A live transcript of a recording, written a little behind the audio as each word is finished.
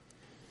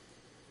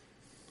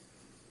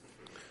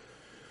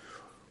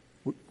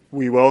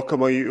We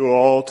welcome you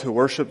all to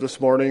worship this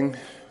morning.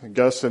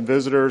 Guests and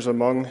visitors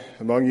among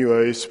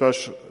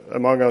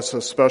us, a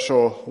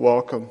special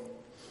welcome.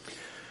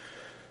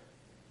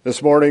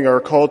 This morning, our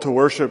call to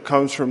worship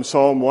comes from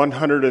Psalm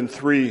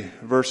 103,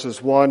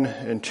 verses 1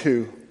 and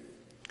 2.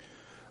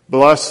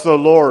 Bless the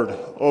Lord,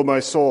 O my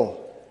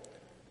soul,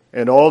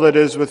 and all that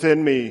is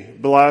within me,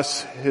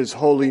 bless his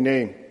holy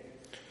name.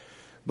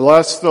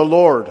 Bless the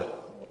Lord,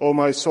 O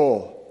my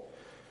soul,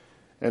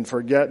 and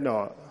forget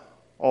not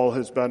all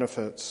his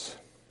benefits.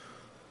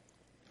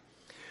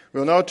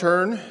 We'll now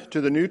turn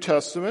to the New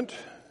Testament,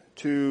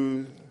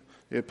 to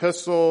the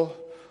epistle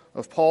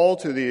of Paul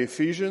to the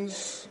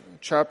Ephesians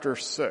chapter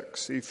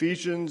 6.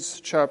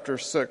 Ephesians chapter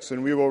 6,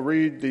 and we will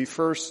read the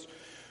first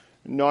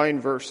 9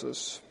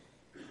 verses.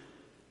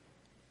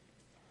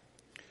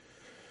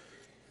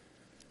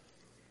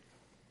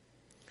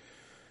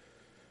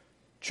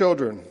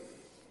 Children,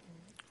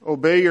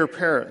 obey your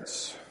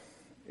parents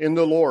in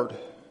the Lord,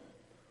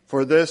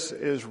 for this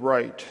is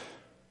right.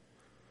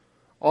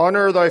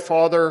 Honor thy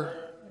father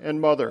and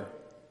mother,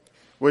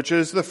 which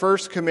is the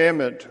first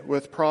commandment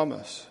with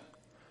promise,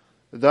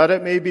 that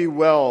it may be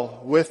well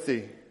with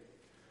thee,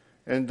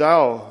 and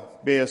thou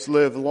mayest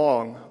live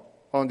long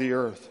on the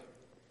earth.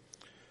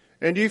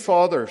 And ye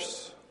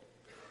fathers,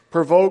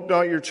 provoke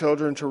not your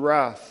children to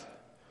wrath,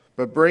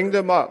 but bring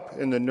them up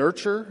in the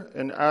nurture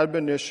and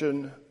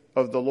admonition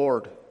of the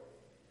Lord.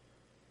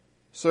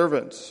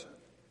 Servants,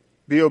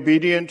 be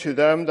obedient to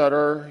them that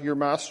are your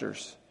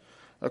masters,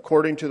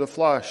 according to the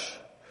flesh,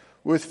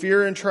 with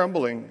fear and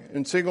trembling,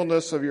 in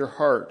singleness of your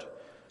heart,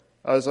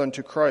 as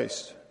unto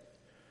Christ,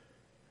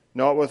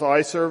 not with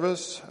eye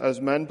service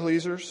as men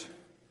pleasers,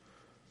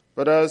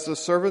 but as the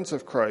servants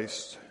of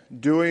Christ,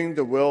 doing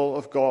the will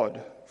of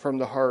God from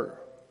the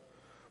heart,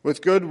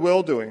 with good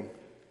will doing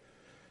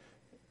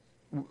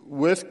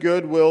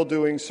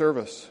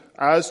service,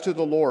 as to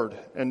the Lord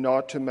and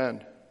not to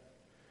men,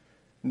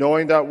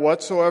 knowing that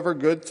whatsoever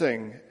good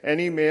thing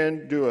any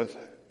man doeth,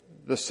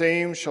 the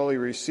same shall he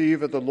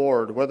receive of the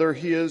Lord, whether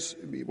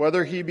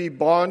he be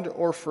bond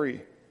or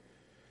free.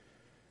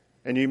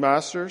 And ye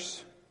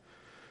masters,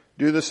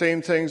 do the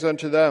same things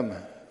unto them,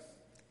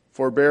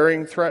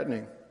 forbearing,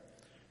 threatening,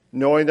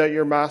 knowing that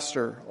your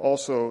master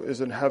also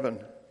is in heaven.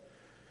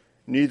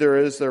 Neither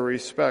is there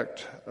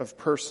respect of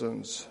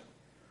persons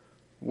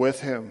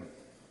with him.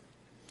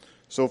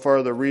 So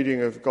far, the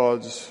reading of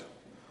God's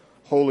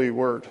holy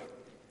word.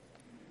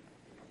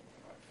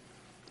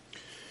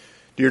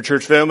 Dear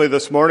church family,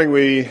 this morning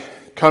we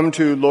come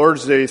to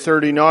Lord's Day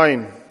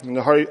 39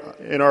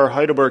 in our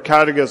Heidelberg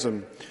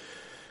Catechism,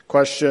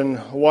 question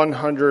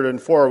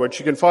 104, which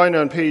you can find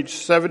on page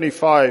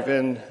 75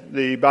 in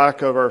the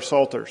back of our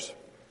Psalters.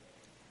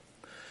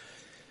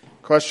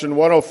 Question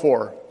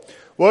 104.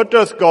 What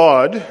doth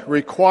God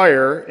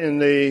require in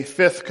the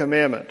fifth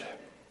commandment?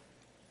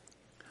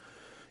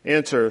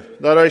 Answer,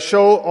 that I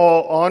show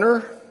all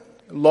honor,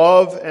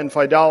 love, and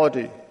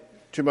fidelity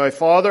to my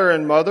father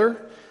and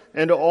mother,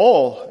 and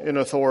all in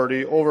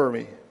authority over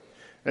me,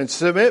 and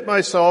submit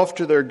myself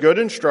to their good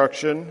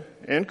instruction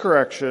and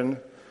correction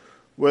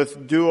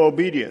with due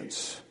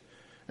obedience,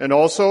 and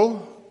also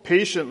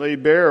patiently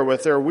bear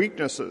with their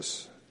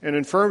weaknesses and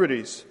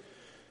infirmities,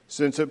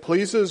 since it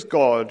pleases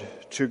God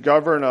to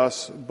govern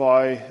us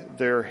by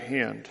their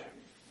hand.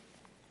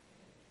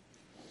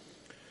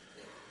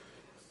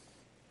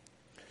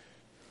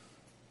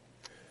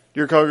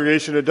 Dear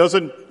congregation, it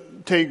doesn't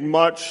take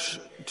much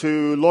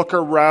to look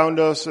around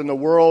us in the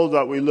world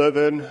that we live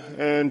in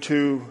and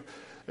to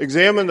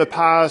examine the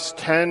past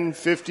 10,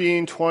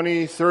 15,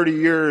 20, 30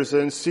 years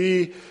and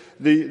see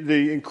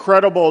the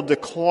incredible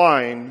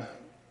decline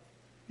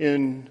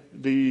in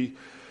the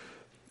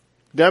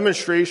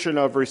demonstration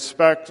of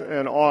respect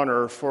and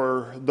honor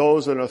for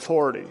those in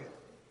authority,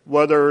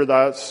 whether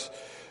that's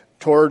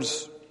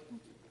towards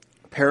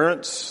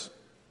parents,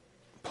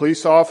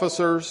 police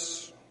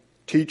officers,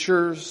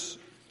 teachers,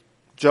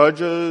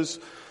 judges,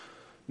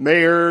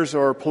 mayors,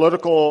 or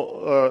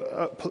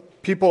political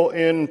people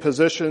in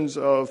positions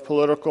of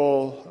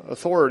political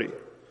authority.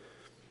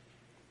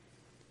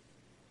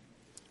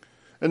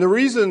 And the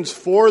reasons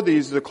for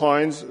these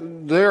declines,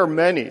 there are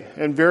many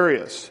and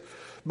various.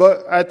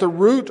 But at the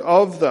root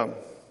of them,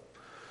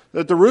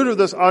 at the root of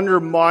this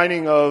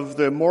undermining of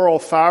the moral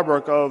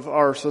fabric of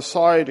our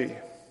society,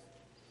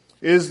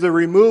 is the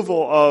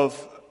removal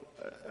of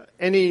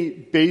any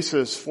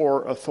basis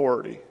for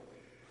authority.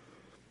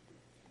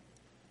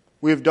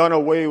 We have done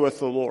away with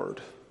the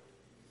Lord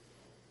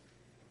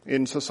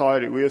in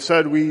society. We have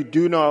said we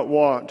do not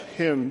want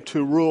him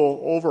to rule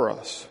over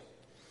us.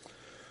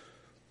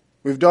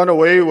 We've done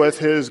away with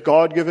his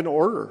God-given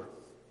order.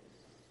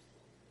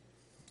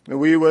 And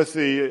we, with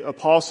the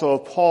Apostle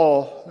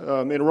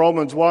Paul in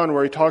Romans 1,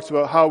 where he talks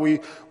about how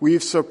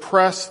we've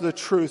suppressed the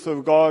truth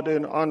of God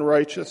in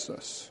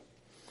unrighteousness.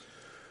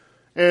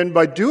 And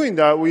by doing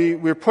that,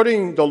 we're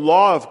putting the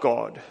law of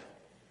God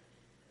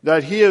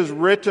that he has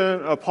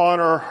written upon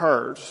our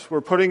hearts,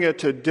 we're putting it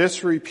to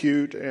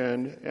disrepute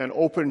and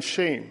open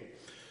shame,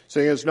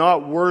 saying it's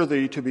not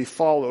worthy to be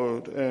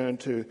followed and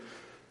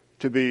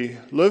to be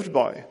lived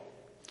by.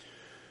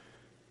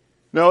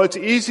 Now, it's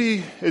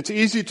easy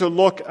to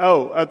look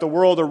out at the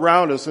world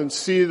around us and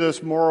see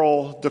this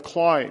moral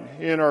decline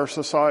in our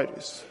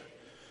societies.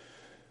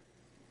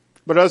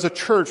 But as a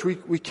church,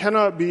 we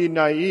cannot be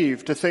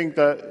naive to think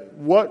that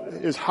what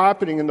is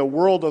happening in the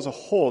world as a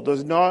whole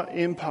does not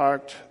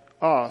impact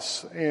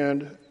us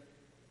and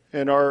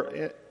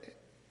our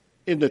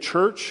in the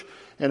church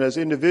and as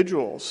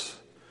individuals.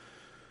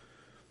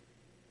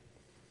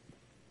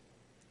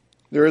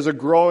 There is a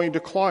growing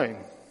decline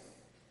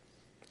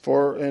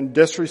and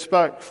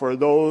disrespect for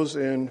those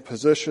in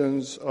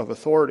positions of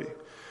authority.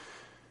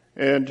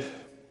 And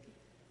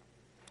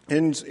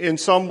in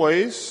some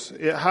ways,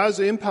 it has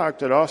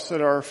impacted us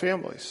and our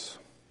families.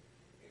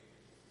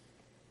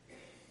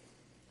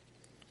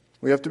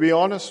 We have to be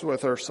honest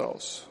with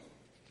ourselves.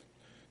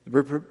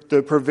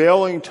 The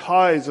prevailing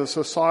tides of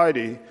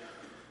society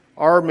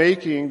are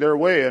making their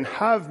way and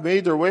have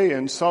made their way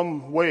in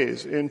some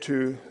ways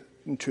into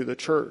the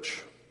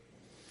church.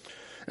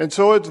 And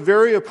so it's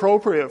very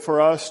appropriate for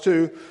us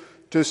to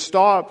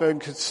stop and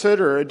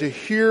consider and to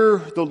hear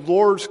the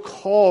Lord's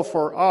call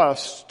for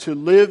us to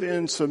live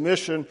in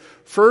submission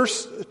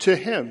first to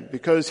Him,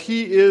 because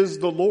He is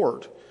the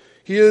Lord.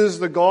 He is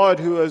the God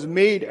who has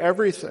made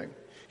everything.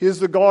 He is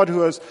the God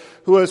who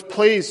has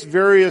placed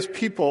various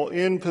people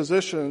in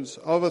positions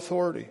of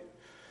authority.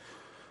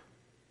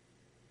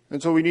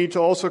 And so we need to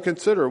also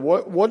consider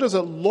what does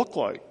it look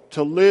like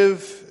to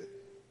live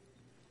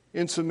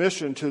in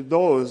submission to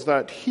those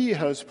that He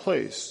has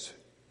placed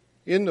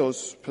in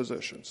those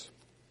positions.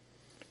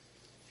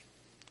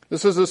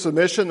 This is a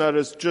submission that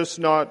is just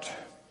not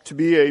to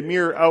be a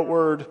mere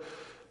outward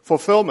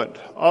fulfillment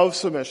of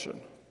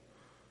submission,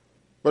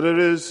 but it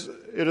is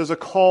a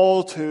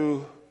call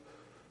to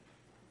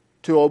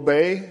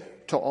obey,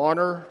 to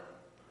honor,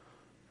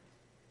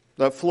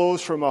 that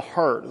flows from a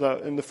heart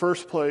that in the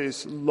first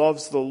place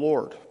loves the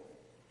Lord.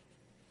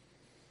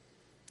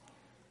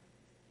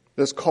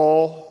 This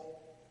call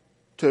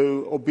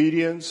to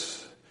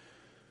obedience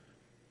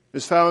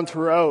is found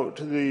throughout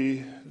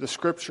the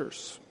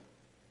Scriptures,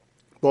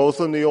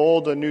 both in the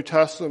Old and New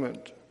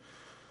Testament.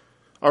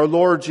 Our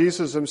Lord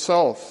Jesus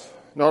Himself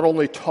not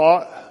only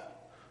taught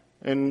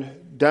and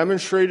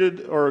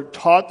demonstrated or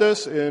taught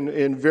this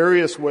in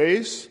various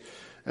ways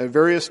at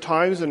various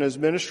times in His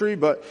ministry,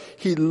 but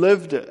He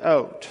lived it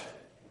out.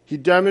 He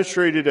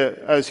demonstrated it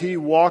as He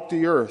walked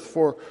the earth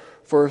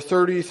for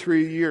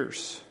 33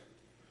 years.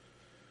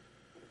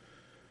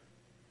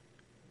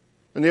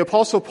 And the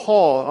Apostle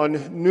Paul,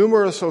 on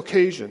numerous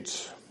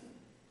occasions,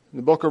 in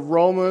the book of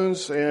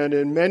Romans and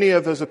in many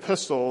of his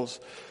epistles,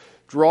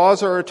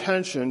 draws our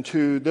attention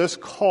to this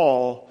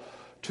call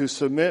to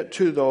submit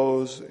to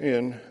those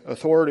in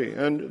authority.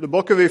 And the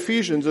book of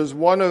Ephesians is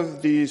one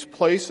of these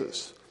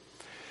places.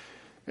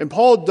 And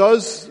Paul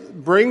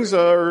brings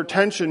our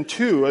attention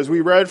to, as we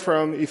read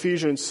from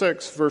Ephesians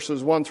 6,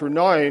 verses 1 through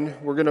 9,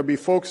 we're going to be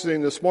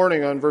focusing this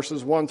morning on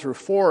verses 1 through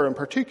 4 in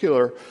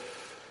particular,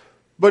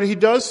 but he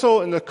does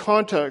so in the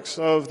context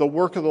of the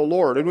work of the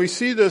Lord. And we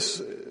see this,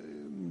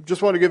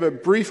 just want to give a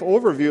brief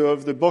overview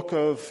of the book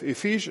of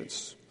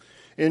Ephesians.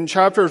 In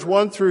chapters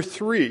 1 through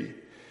 3,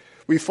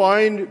 we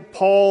find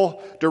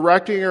Paul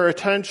directing our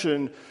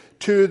attention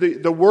to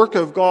the work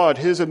of God,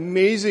 His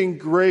amazing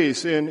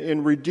grace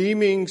in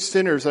redeeming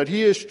sinners that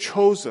He has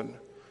chosen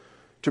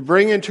to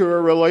bring into a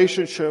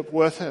relationship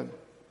with Him.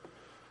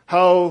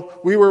 How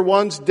we were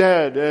once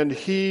dead and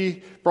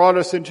He brought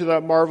us into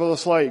that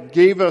marvelous light,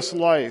 gave us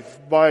life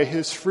by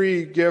His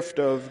free gift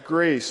of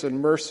grace and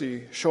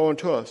mercy shown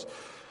to us.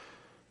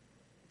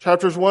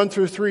 Chapters 1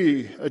 through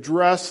 3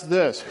 address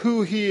this,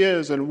 who He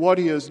is and what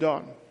He has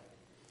done.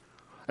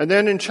 And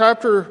then in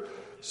chapter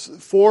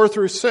 4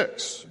 through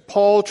 6,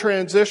 Paul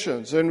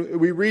transitions,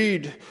 and we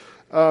read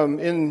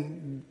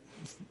in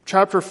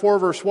chapter 4,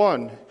 verse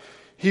 1,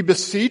 he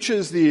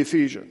beseeches the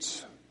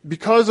Ephesians,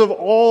 because of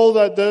all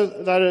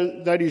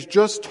that he's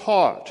just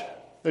taught,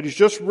 that he's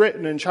just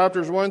written in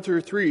chapters 1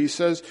 through 3, he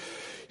says,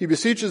 he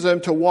beseeches them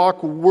to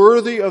walk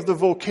worthy of the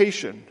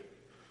vocation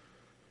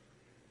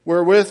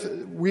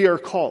wherewith we are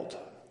called.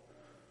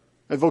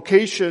 And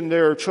vocation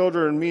there,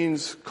 children,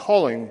 means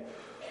calling.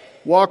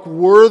 Walk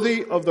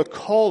worthy of the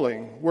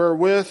calling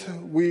wherewith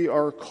we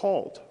are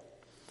called.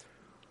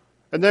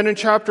 And then in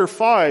chapter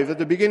 5, at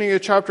the beginning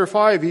of chapter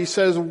 5, he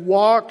says,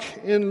 walk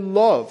in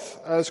love,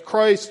 as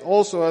Christ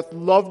also hath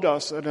loved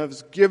us and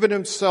has given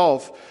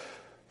Himself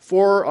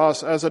for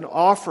us as an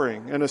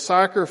offering and a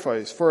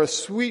sacrifice for a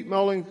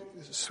sweet-smelling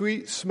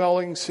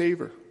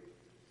savor.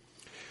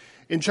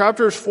 In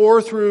chapters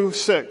 4 through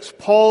 6,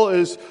 Paul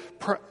is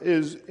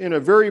in a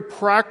very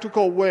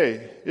practical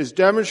way, is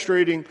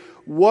demonstrating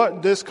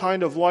what this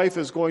kind of life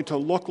is going to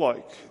look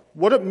like.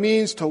 What it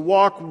means to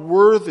walk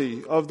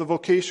worthy of the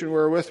vocation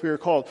wherewith we are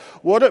called.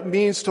 What it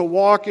means to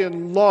walk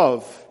in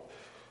love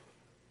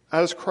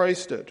as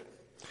Christ did.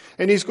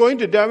 And he's going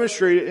to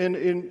demonstrate it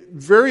in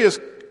various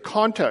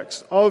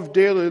contexts of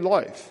daily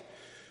life.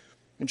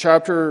 In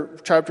chapter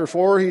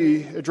 4,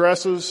 he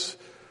addresses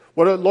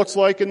what it looks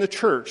like in the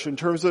church in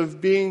terms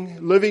of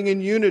living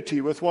in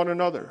unity with one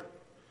another.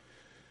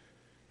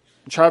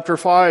 In chapter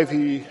 5,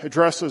 he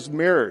addresses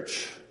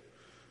marriage.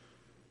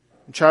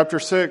 In chapter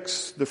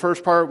 6, the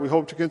first part we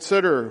hope to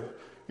consider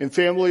in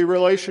family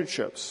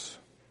relationships.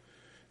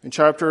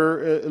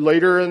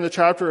 Later in the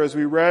chapter, as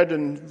we read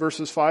in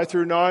verses 5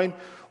 through 9,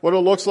 what it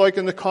looks like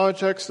in the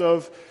context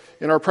of,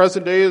 in our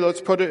present day,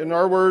 let's put it in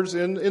our words,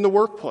 in the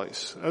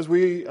workplace, as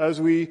we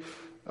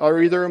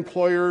are either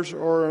employers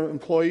or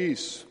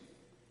employees.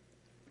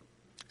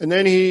 And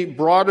then he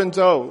broadens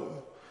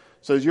out,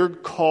 says you're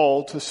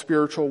called to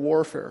spiritual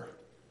warfare,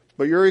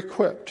 but you're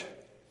equipped.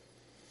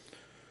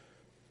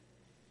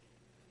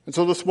 And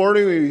so this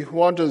morning we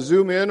want to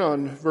zoom in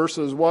on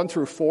verses 1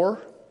 through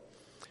 4,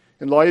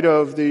 in light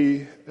of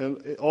the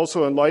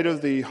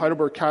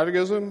Heidelberg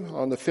Catechism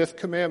on the fifth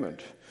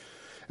commandment.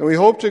 And we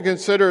hope to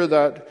consider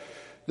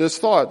this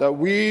thought that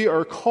we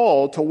are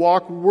called to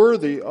walk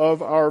worthy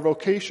of our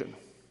vocation.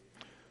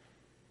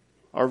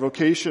 Our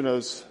vocation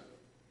as,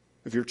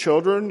 if you're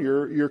children,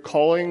 your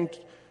calling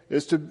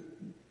is to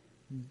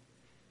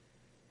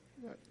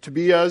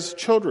be as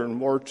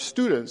children or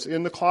students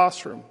in the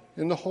classroom,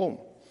 in the home.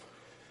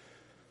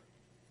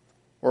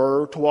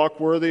 Or to walk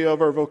worthy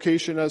of our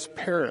vocation as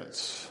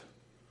parents.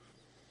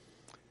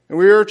 And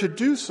we are to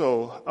do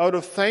so out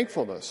of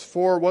thankfulness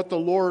for what the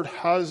Lord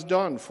has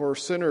done for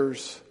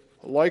sinners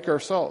like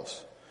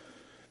ourselves,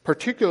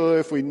 particularly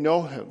if we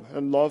know Him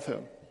and love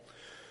Him.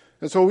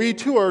 And so we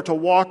too are to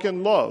walk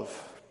in love,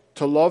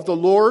 to love the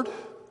Lord,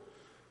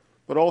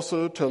 but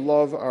also to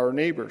love our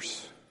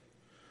neighbors.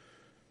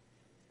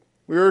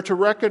 We're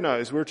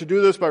to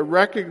do this by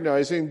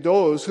recognizing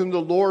those whom the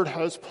Lord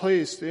has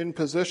placed in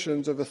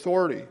positions of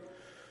authority,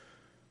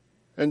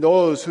 and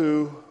those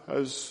who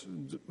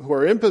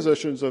are in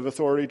positions of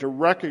authority to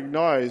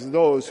recognize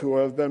those who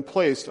have been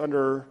placed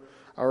under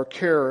our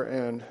care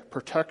and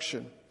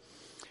protection.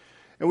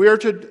 And we are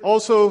to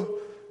also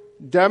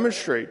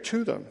demonstrate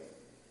to them,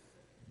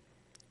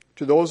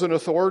 to those in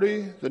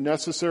authority, the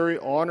necessary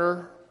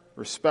honor,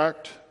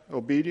 respect,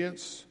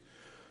 obedience,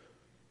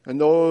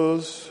 and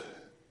those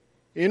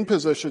in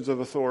positions of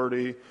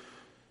authority,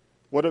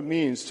 what it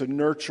means to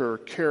nurture,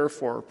 care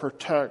for,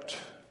 protect,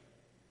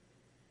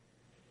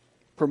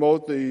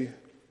 promote the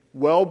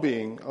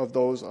well-being of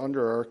those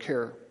under our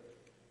care.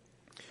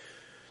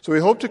 So we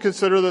hope to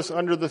consider this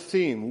under the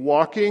theme,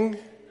 walking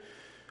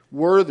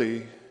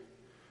worthy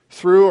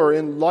through or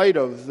in light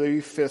of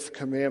the fifth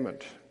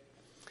commandment.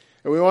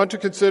 And we want to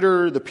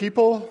consider the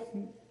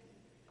people,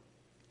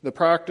 the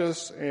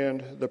practice,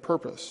 and the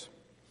purpose.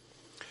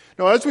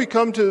 Now, as we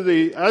come to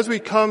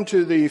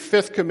the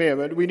fifth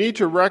commandment, we need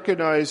to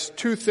recognize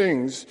two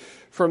things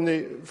from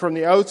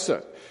the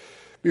outset.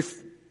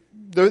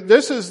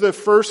 This is the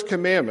first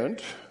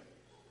commandment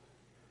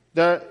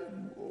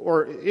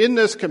in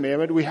this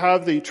commandment, we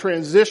have the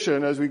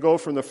transition as we go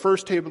from the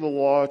first table of the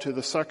law to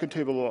the second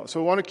table of the law. So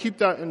we want to keep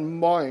that in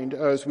mind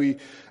as we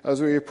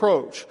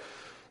approach.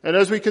 And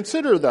as we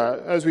consider that,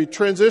 as we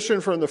transition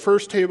from the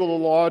first table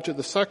of the law to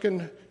the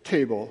second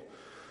table,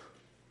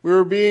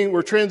 we're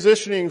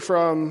transitioning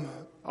from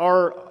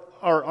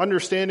our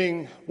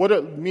understanding what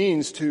it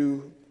means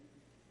to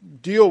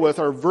deal with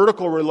our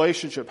vertical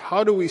relationship.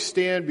 How do we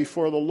stand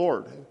before the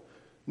Lord?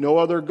 No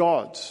other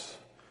gods.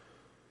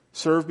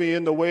 Serve me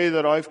in the way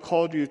that I've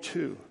called you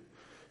to.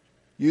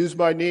 Use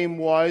my name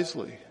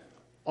wisely.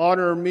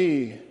 Honor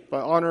me by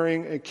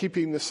honoring and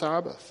keeping the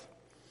Sabbath.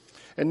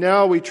 And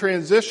now we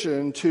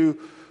transition to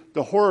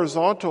the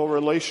horizontal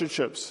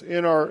relationships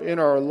in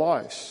our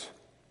lives.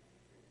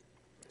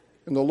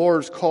 And the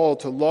Lord's call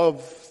to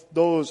love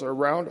those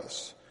around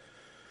us.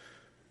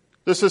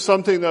 This is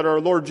something that our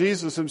Lord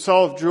Jesus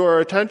himself drew our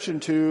attention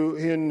to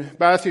in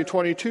Matthew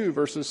 22,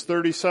 verses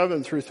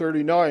 37 through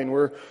 39,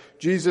 where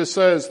Jesus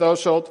says, thou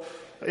shalt,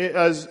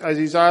 as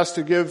he's asked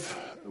to give,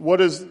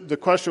 what is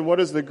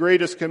the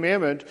greatest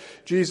commandment?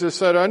 Jesus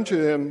said unto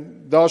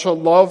him, thou shalt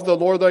love the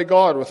Lord thy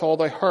God with all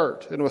thy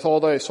heart, and with all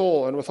thy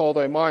soul, and with all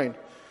thy mind.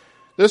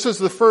 This is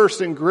the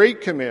first and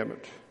great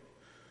commandment.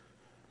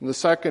 And the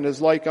second is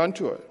like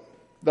unto it.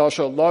 Thou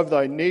shalt love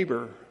thy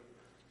neighbor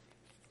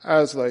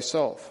as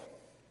thyself.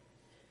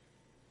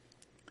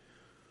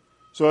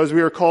 So as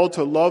we are called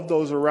to love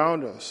those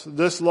around us,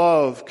 this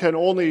love can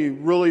only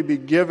really be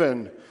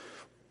given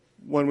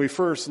when we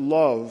first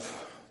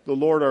love the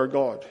Lord our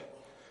God.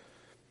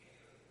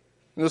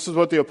 And this is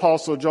what the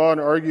Apostle John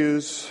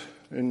argues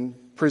and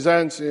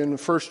presents in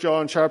 1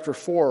 John chapter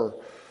 4.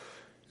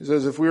 He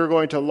says, if we are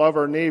going to love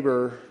our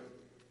neighbor,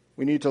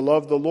 we need to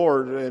love the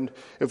Lord. And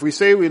if we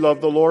say we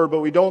love the Lord,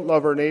 but we don't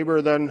love our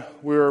neighbor, then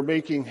we are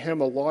making him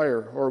a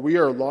liar, or we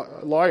are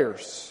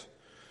liars.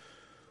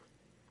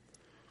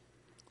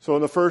 So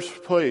in the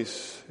first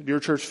place, dear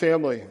church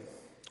family,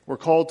 we're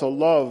called to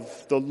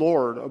love the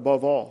Lord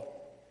above all.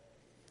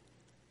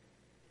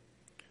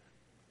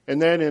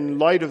 And then in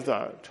light of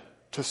that,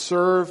 to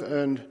serve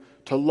and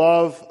to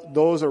love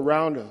those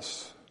around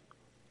us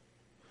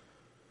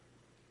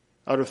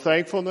out of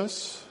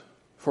thankfulness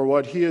for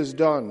what he has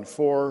done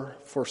for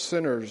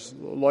sinners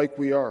like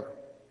we are.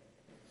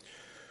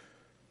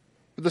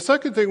 But the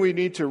second thing we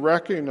need to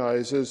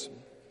recognize is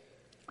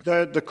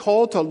that the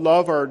call to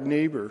love our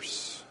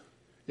neighbors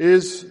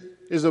is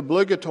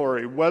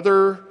obligatory,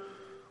 whether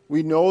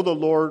we know the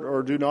Lord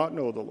or do not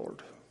know the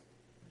Lord.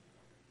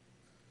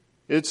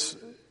 It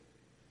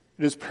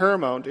is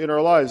paramount in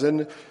our lives.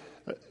 And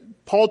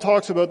Paul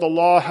talks about the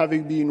law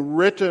having been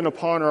written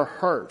upon our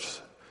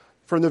hearts.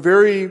 From the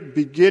very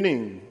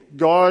beginning,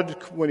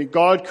 when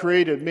God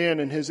created man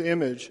in his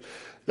image,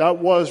 that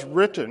was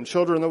written,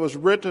 children, that was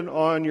written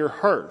on your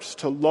hearts,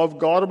 to love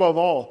God above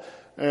all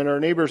and our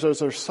neighbors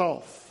as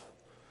ourselves.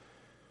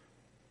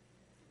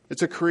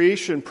 It's a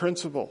creation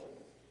principle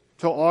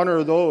to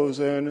honor those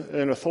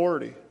in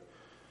authority.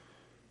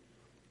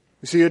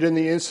 We see it in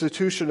the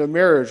institution of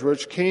marriage,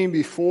 which came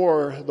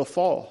before the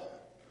fall.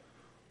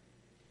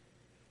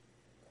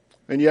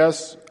 And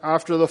yes,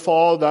 after the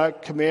fall,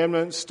 that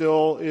commandment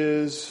still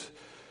is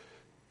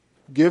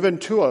given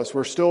to us.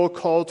 We're still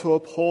called to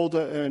uphold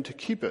it and to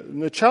keep it. And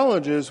the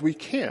challenge is we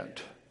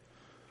can't.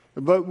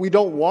 But we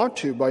don't want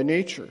to by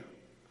nature.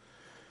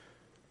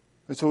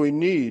 And so we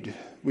need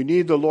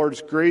the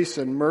Lord's grace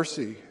and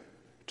mercy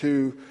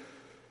to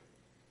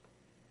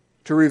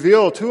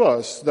reveal to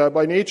us that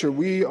by nature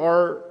we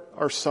are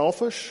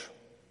selfish,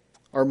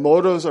 our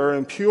motives are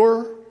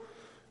impure,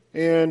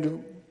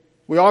 and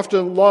we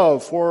often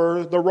love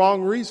for the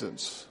wrong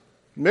reasons,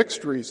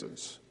 mixed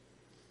reasons.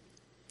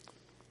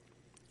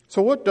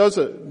 So what does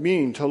it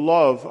mean to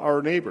love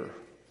our neighbor?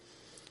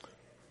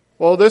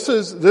 Well, this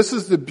is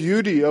the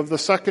beauty of the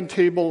second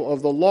table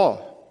of the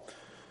law.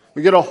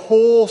 We get a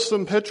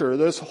wholesome picture,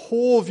 this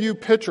whole view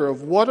picture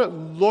of what it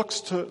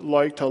looks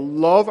like to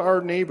love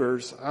our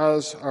neighbors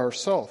as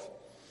ourselves.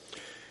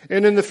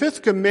 And in the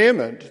fifth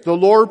commandment, the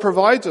Lord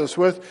provides us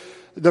with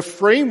the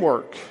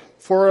framework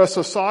for a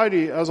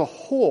society as a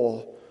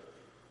whole,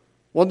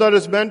 one that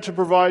is meant to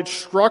provide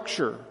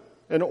structure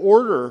and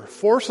order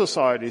for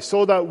society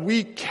so that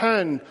we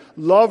can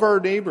love our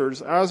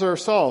neighbors as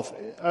ourselves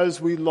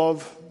as we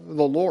love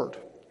the Lord.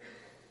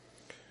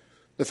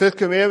 The fifth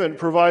commandment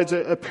provides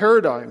a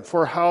paradigm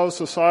for how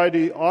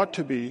society ought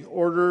to be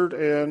ordered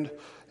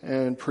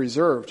and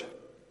preserved.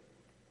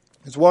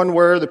 It's one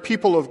where the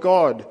people of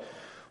God,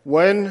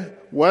 when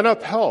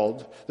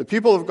upheld, the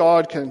people of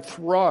God can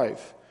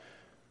thrive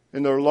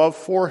in their love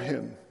for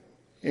Him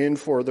and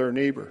for their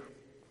neighbor.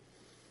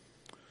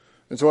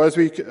 And so as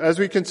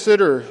we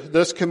consider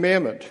this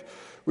commandment,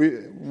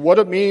 what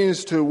it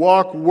means to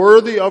walk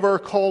worthy of our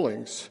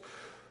callings,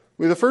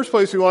 in the first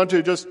place we want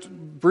to just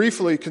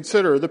briefly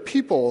consider the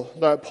people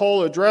that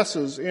Paul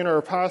addresses in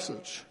our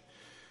passage.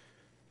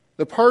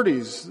 The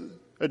parties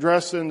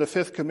addressed in the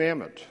fifth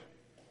commandment.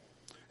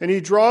 And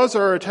he draws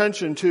our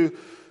attention to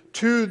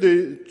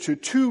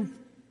two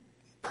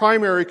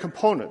primary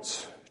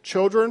components,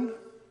 children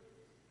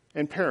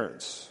and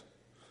parents.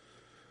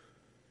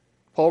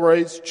 Paul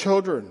writes,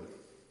 children,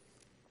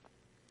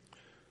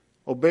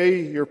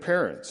 obey your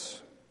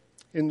parents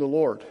in the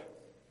Lord.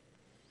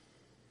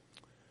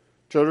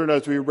 Children,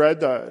 as we read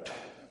that,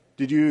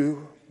 did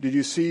you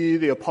see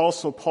the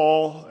Apostle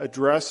Paul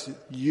address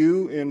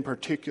you in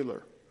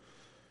particular?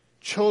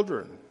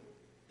 Children,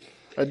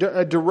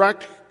 a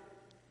direct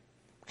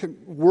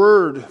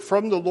word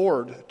from the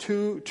Lord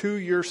to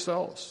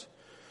yourselves.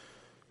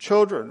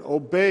 Children,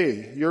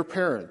 obey your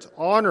parents.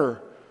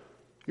 Honor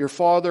your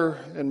father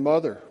and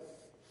mother.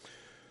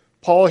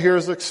 Paul here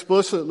is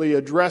explicitly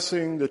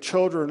addressing the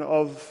children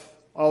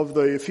of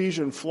the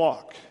Ephesian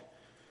flock.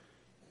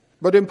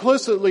 But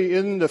implicitly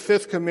in the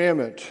fifth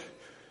commandment,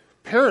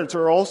 parents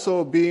are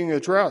also being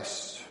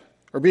addressed,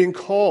 or being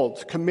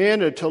called,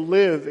 commanded to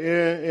live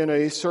in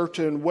a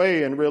certain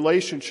way in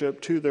relationship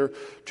to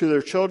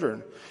their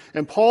children.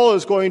 And Paul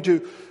is going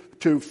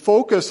to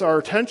focus our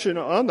attention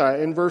on that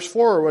in verse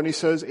 4 when he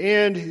says,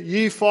 "And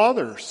ye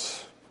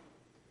fathers."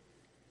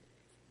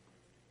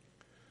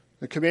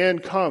 The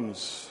command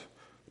comes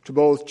to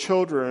both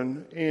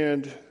children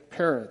and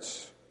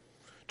parents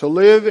to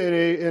live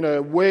in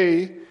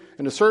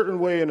a certain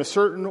way, in a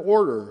certain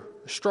order,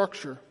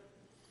 structure.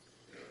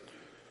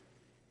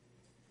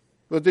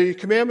 But the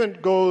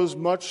commandment goes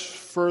much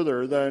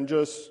further than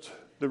just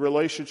the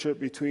relationship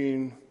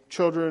between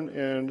children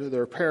and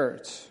their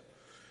parents.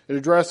 It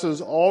addresses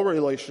all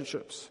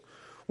relationships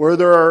where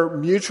there are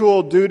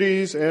mutual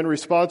duties and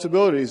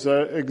responsibilities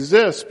that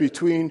exist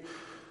between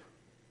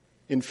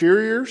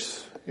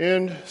inferiors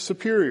and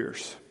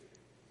superiors.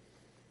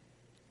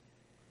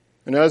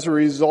 And as a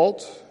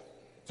result,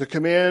 the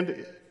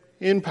command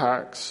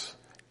impacts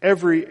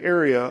every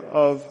area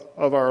of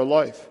our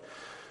life.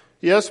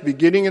 Yes,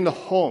 beginning in the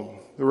home,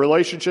 the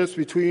relationships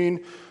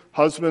between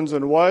husbands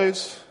and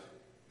wives,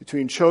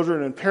 between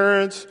children and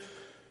parents.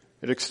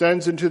 It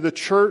extends into the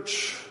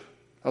church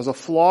as a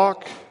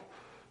flock,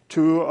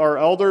 to our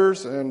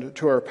elders and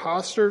to our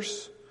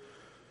pastors.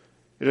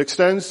 It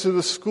extends to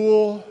the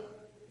school,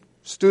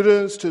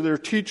 students to their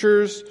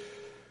teachers,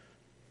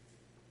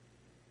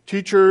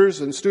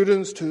 teachers and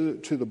students to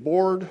the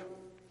board.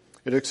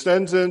 It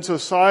extends in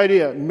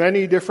society at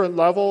many different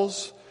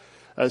levels,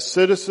 as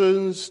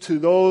citizens to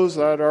those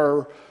that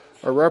are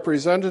our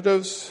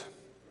representatives.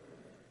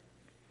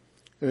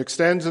 It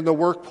extends in the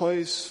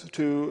workplace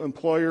to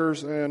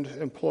employers and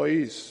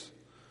employees.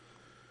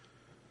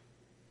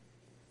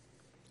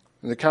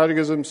 And the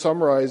Catechism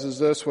summarizes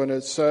this when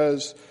it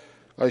says,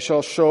 I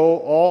shall show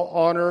all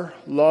honor,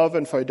 love,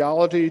 and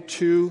fidelity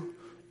to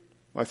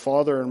my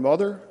father and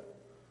mother,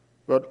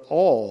 but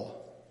all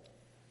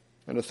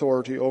in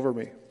authority over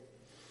me.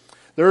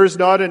 There is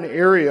not an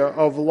area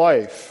of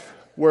life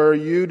where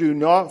you do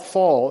not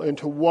fall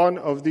into one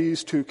of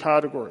these two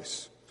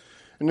categories.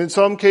 And in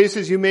some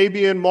cases, you may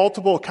be in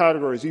multiple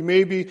categories. You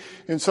may be,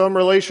 in some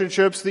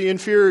relationships, the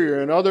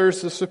inferior, and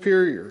others, the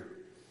superior.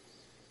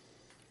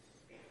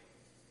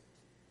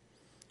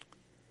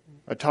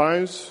 At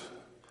times,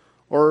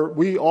 or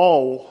we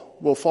all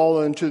will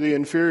fall into the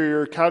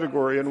inferior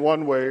category in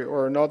one way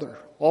or another,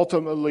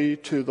 ultimately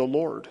to the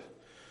Lord,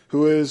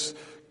 who is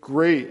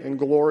great and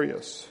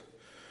glorious.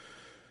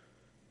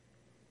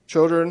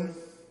 Children,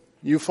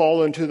 you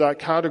fall into that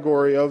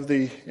category of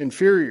the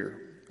inferior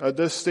at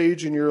this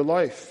stage in your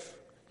life.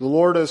 The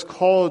Lord has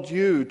called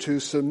you to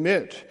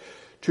submit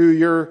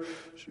to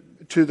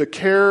the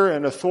care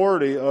and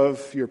authority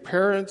of your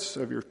parents,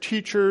 of your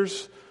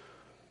teachers,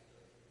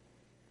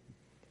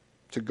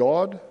 to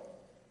God,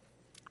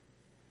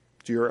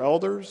 to your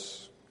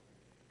elders.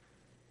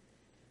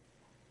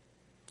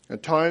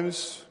 At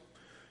times,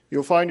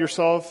 you'll find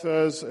yourself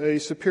as a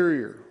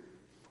superior,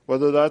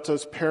 whether that's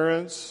as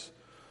parents,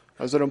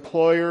 as an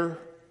employer,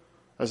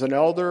 as an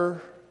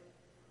elder,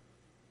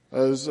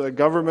 as a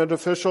government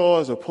official,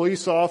 as a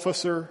police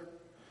officer,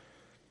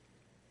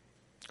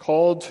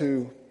 called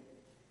to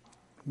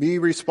be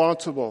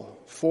responsible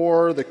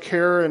for the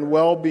care and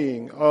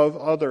well-being of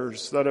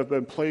others that have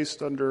been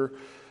placed under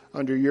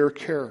your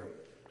care.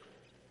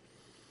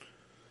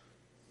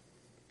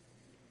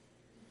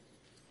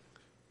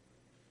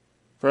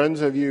 Friends,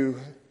 have you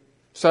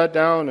sat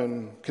down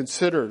and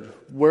considered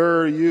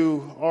where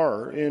you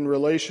are in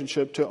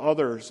relationship to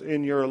others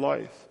in your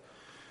life?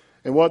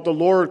 And what the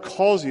Lord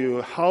calls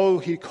you, how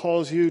He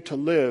calls you to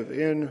live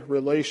in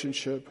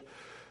relationship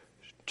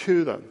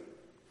to them.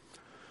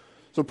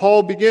 So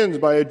Paul begins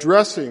by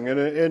addressing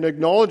and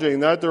acknowledging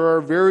that there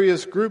are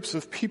various groups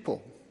of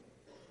people.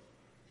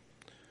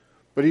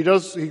 But he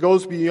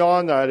goes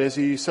beyond that as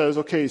he says,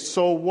 okay,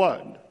 so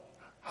what?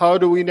 How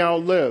do we now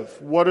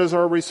live? What is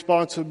our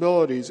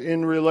responsibilities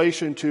in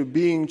relation to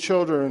being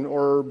children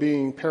or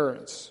being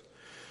parents?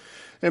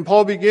 And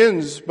Paul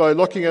begins by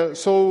looking at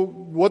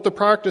what the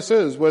practice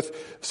is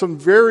with some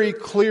very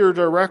clear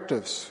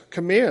directives,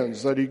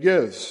 commands that he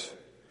gives.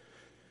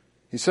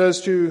 He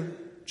says to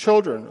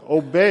children,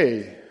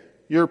 obey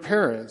your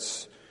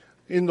parents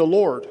in the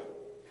Lord.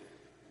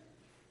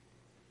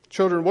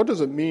 Children, what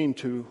does it mean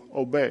to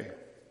obey?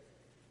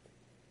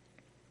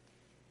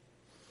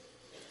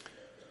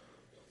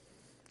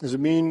 It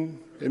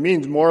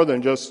means more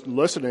than just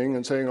listening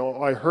and saying,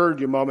 oh, I heard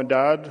you, mom and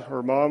dad,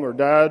 or mom or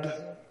dad.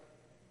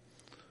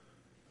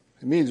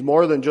 It means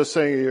more than just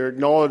saying you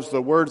acknowledge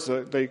the words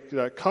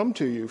that come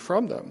to you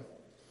from them.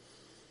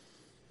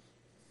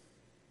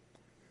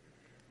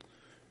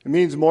 It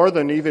means more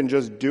than even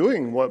just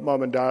doing what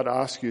mom and dad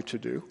ask you to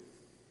do.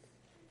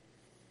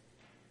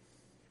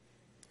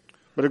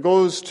 But it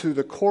goes to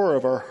the core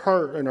of our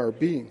heart and our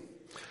being.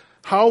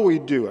 How we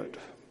do it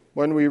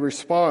when we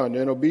respond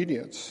in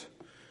obedience.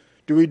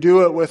 Do we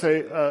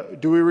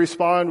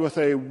respond with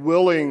a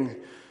willing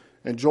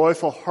and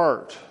joyful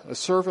heart, a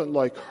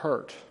servant-like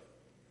heart?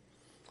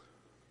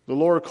 The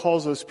Lord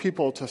calls us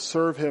people to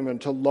serve Him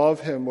and to love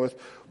Him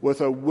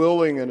with a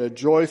willing and a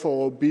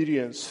joyful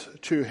obedience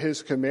to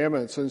His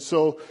commandments. And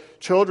so,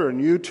 children,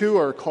 you too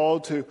are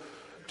called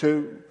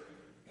to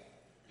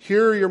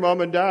hear your mom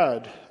and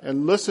dad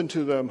and listen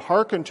to them,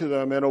 hearken to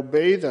them, and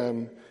obey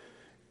them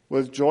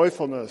with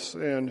joyfulness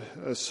and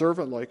a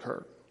servant-like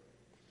heart.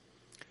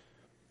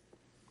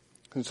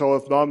 And so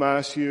if mom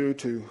asks you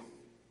to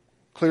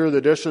clear the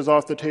dishes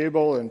off the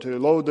table and to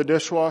load the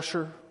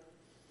dishwasher,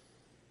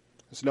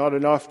 it's not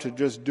enough to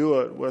just do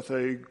it with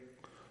a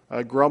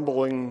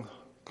grumbling,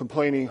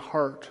 complaining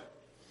heart.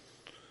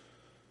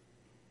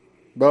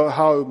 About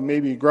how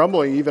maybe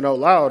grumbling even out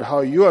loud, how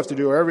you have to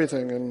do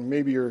everything and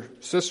maybe your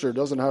sister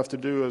doesn't have to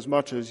do as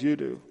much as you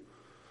do.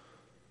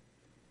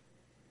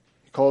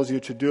 He calls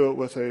you to do it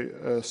with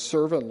a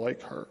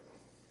servant-like heart.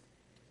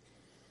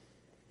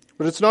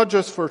 But it's not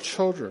just for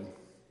children.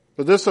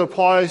 But this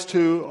applies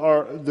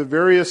to the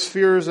various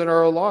spheres in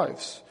our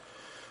lives.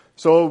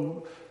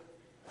 So,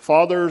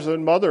 fathers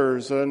and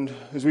mothers, and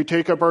as we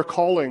take up our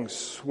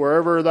callings,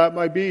 wherever that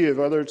might be,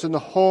 whether it's in the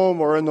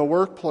home or in the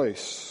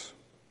workplace.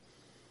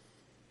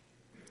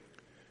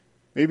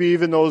 Maybe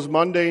even those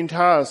mundane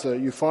tasks that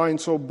you find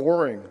so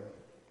boring,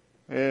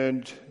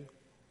 and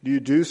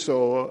you do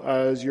so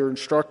as you're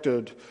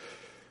instructed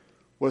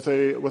with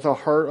a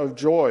heart of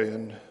joy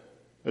and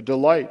a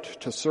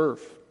delight to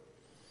serve.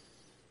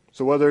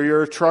 So whether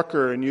you're a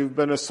trucker and you've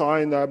been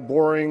assigned that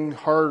boring,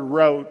 hard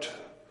route,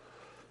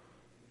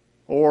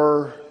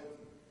 or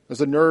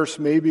as a nurse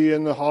maybe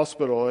in the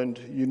hospital and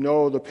you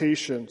know the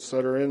patients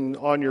that are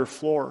on your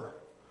floor,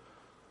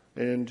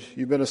 and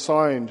you've been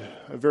assigned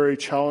a very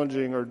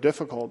challenging or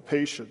difficult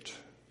patient.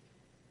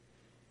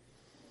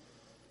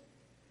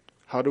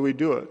 How do we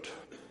do it?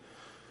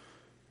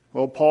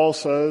 Well, Paul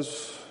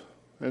says,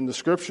 and the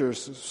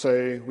scriptures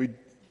say,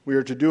 we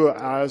are to do it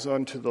as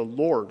unto the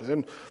Lord.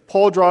 And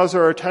Paul draws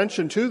our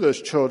attention to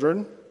this,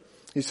 children.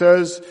 He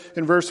says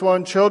in verse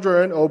 1,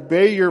 children,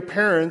 obey your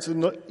parents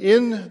in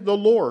the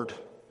Lord.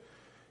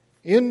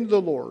 In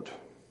the Lord.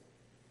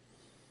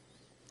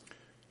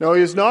 Now,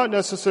 he is not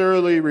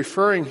necessarily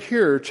referring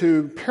here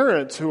to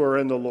parents who are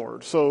in the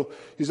Lord. So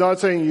he's not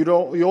saying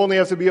you only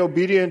have to be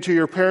obedient to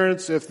your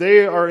parents if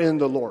they are in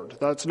the Lord.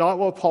 That's not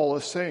what Paul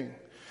is saying.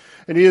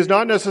 And he is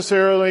not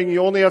necessarily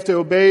you only have to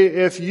obey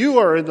if you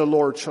are in the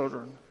Lord,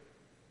 children.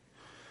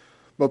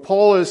 But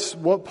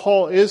what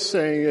Paul is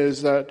saying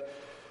is that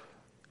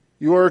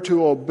you are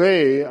to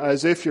obey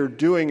as if you're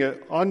doing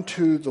it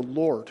unto the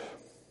Lord.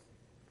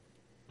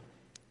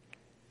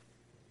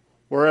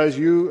 Whereas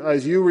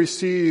as you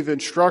receive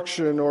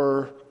instruction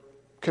or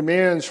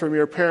commands from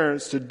your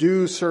parents to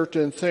do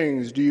certain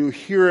things, do you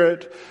hear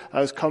it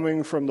as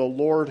coming from the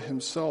Lord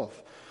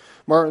himself?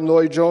 Martin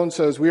Lloyd-Jones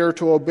says, we are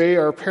to obey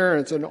our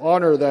parents and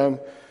honor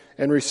them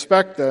and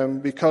respect them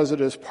because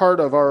it is part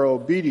of our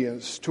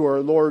obedience to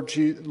our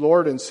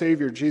Lord and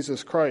Savior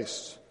Jesus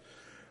Christ.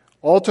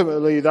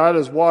 Ultimately, that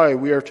is why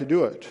we are to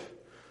do it,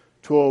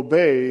 to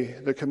obey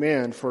the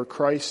command for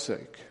Christ's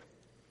sake.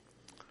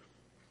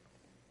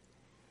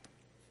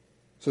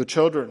 So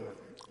children,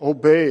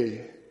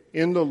 obey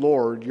in the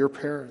Lord your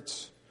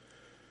parents.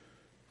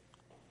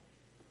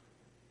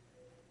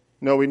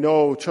 Now we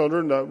know,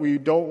 children, that we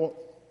don't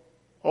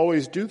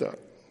always do that.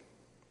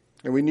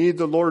 And we need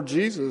the Lord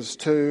Jesus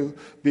to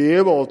be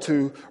able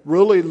to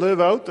really live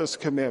out this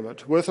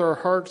commandment with our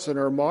hearts and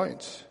our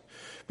minds.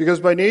 Because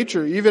by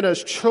nature, even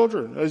as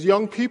children, as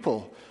young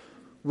people,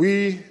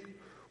 we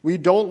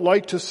don't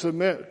like to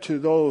submit to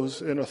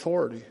those in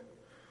authority.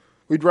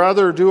 We'd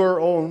rather do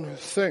our own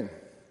thing.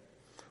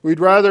 We'd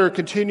rather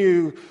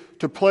continue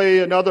to play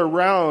another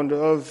round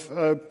of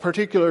a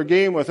particular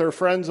game with our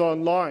friends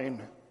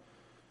online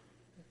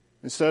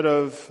instead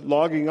of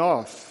logging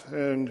off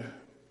and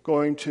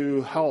going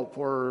to help,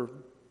 or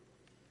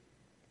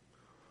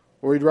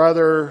we'd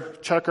rather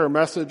check our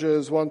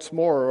messages once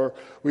more, or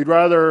we'd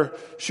rather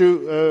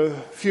shoot a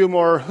few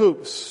more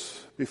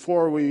hoops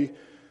before we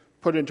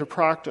put into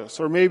practice,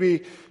 or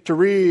maybe to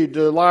read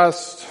the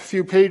last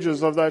few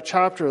pages of that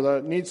chapter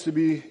that needs to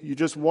be, you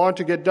just want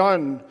to get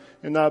done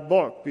in that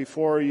book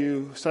before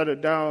you set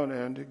it down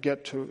and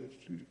get to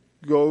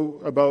go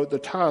about the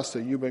task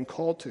that you've been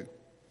called to.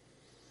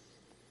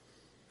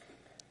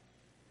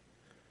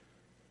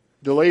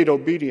 Delayed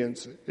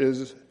obedience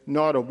is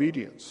not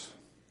obedience.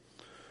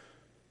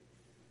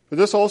 But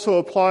this also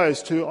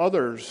applies to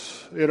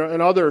others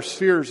in other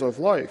spheres of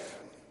life.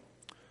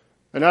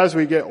 And as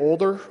we get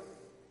older,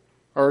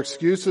 our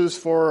excuses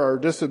for our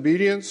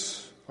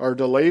disobedience, our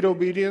delayed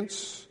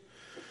obedience,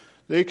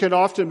 they can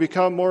often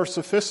become more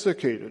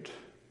sophisticated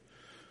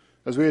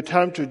as we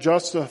attempt to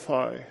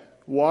justify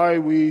why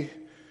we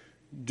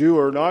do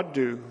or not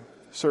do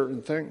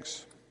certain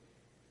things.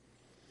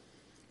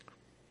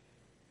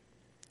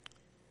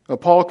 Now,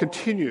 Paul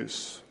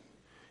continues.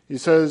 He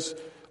says,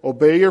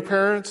 obey your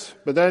parents,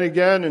 but then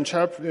again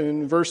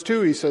in verse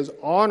 2 he says,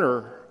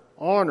 honor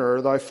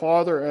thy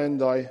father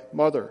and thy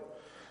mother.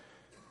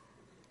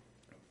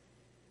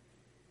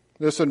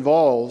 This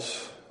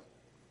involves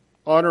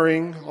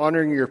honoring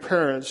your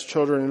parents,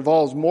 children,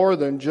 involves more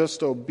than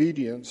just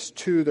obedience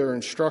to their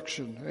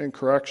instruction and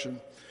correction.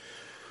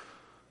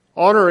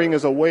 Honoring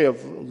is a way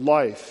of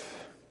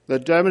life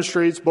that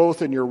demonstrates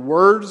both in your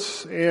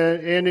words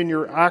and in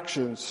your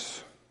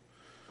actions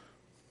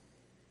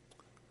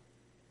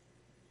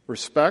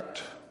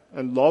respect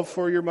and love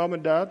for your mom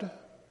and dad,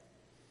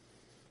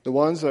 the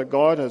ones that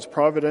God has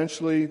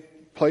providentially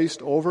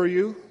placed over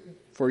you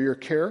for your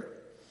care.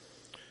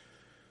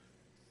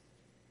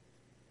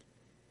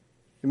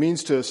 It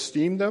means to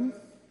esteem them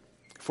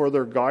for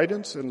their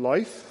guidance in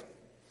life,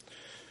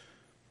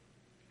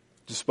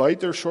 despite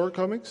their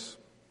shortcomings.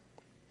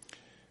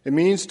 It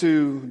means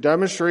to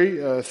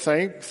demonstrate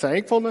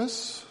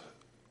thankfulness,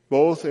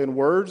 both in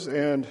words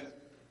and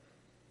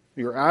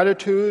your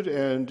attitude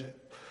and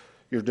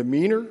your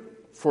demeanor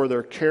for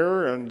their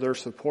care and their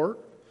support.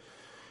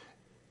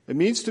 It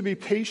means to be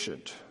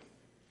patient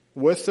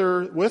with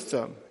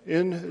them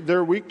in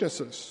their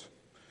weaknesses.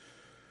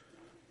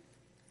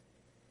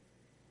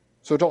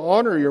 So to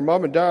honor your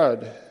mom and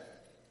dad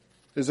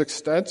is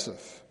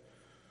extensive.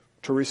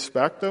 To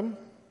respect them,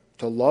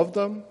 to love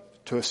them,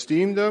 to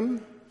esteem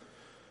them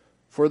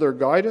for their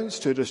guidance,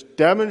 to just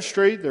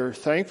demonstrate their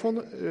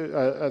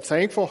a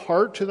thankful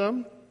heart to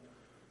them,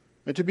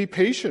 and to be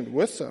patient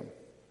with them.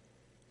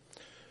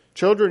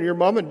 Children, your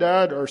mom and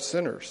dad are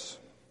sinners.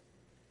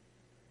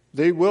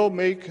 They will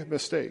make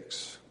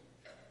mistakes.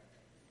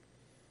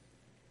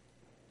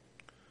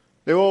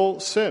 They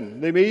will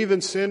sin. They may even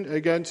sin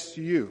against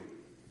you.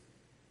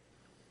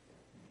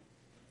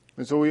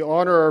 And so we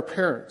honor our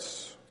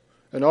parents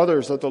and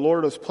others that the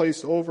Lord has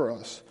placed over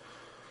us.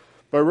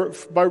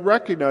 by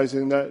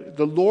recognizing that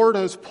the Lord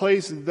has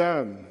placed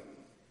them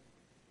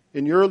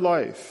in your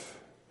life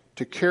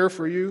to care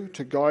for you,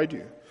 to guide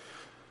you.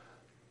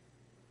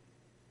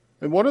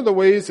 And one of the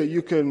ways that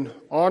you can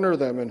honor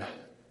them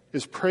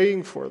is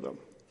praying for them.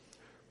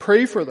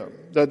 Pray for them,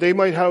 that they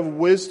might have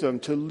wisdom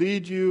to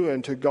lead you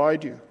and to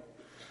guide you,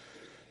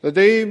 that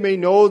they may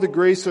know the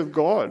grace of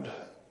God,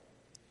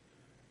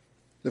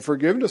 the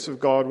forgiveness of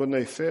God when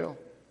they fail.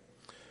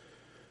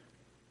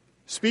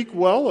 Speak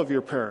well of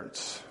your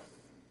parents.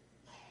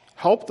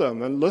 Help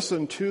them and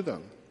listen to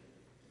them.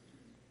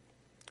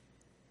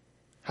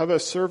 Have a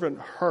servant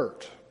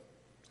heart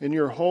in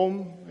your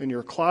home, in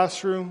your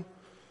classroom.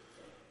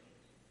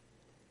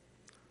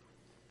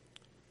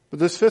 But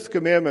this fifth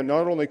commandment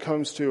not only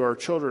comes to our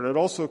children, it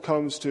also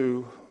comes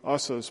to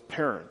us as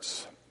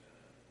parents.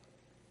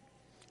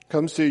 It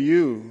comes to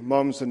you,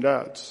 moms and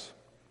dads.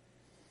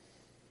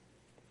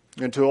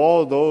 And to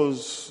all of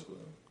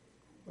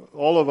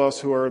us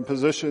who are in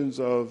positions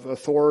of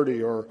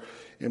authority or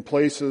in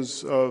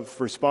places of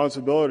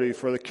responsibility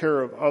for the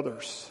care of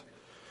others.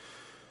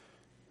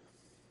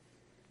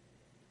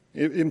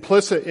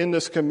 Implicit in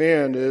this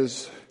command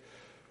is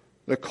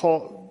a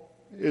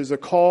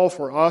call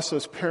for us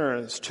as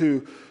parents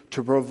to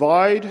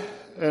provide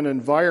an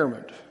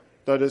environment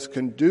that is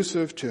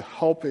conducive to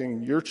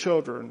helping your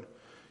children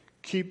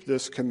keep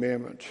this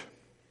commandment.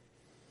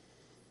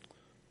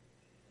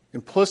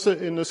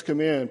 Implicit in this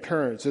command,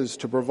 parents, is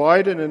to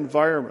provide an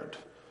environment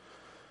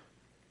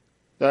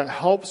that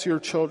helps your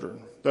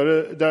children,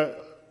 that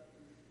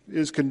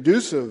is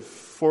conducive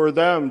for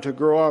them to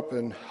grow up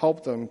and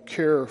help them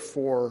care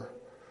for,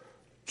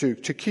 to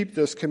keep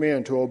this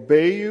command, to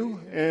obey you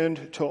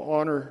and to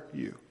honor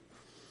you.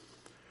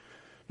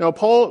 Now,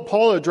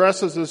 Paul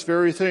addresses this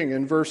very thing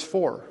in verse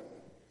 4,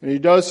 and he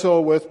does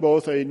so with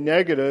both a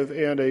negative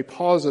and a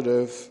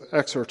positive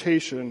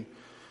exhortation.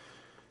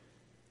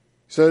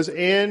 He says,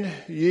 "And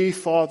ye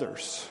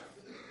fathers,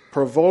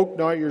 provoke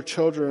not your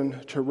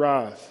children to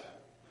wrath."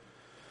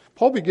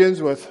 Paul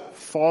begins with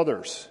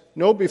fathers.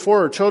 Note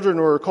before, children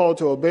were called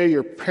to obey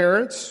your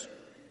parents,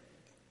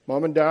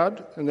 mom and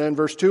dad. And then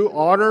verse 2,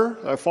 honor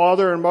a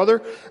father and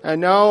mother.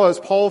 And now as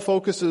Paul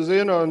focuses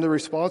in on the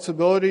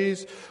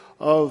responsibilities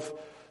of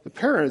the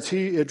parents,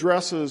 he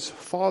addresses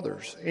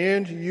fathers.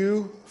 And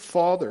you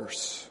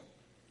fathers.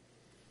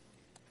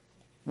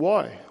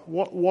 Why?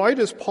 Why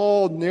does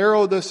Paul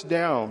narrow this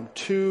down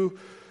to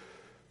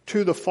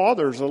the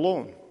fathers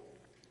alone?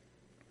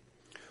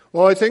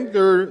 Well, I think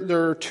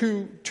there are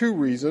two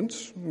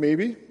reasons,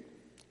 maybe.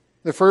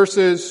 The first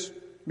is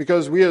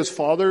because we as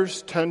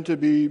fathers tend to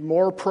be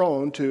more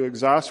prone to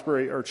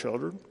exasperate our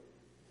children.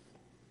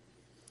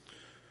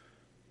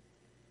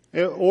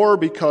 Or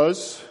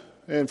because,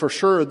 and for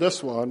sure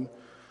this one,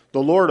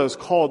 the Lord has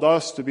called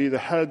us to be the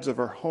heads of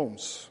our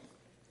homes.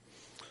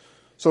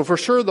 So for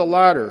sure the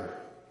latter.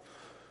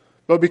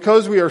 But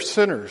because we are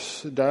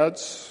sinners,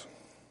 dads,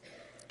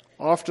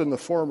 often the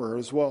former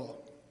as well.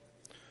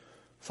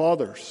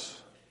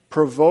 Fathers,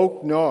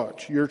 provoke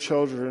not your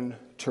children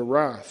to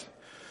wrath.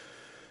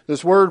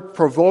 This word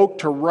provoke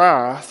to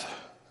wrath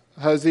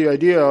has the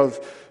idea of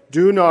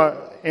do not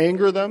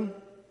anger them,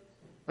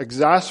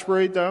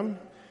 exasperate them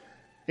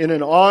in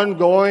an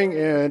ongoing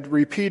and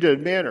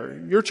repeated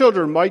manner. Your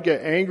children might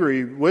get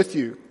angry with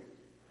you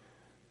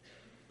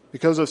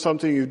because of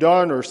something you've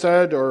done or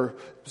said or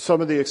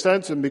some of the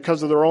extents and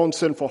because of their own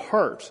sinful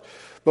hearts.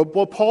 But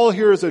what Paul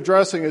here is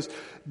addressing is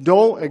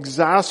don't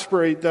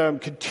exasperate them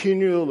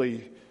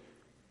continually,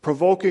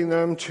 provoking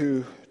them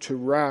to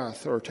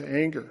wrath or to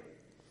anger.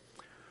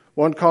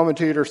 One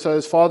commentator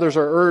says, fathers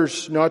are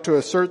urged not to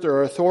assert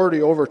their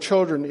authority over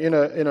children in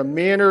a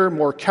manner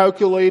more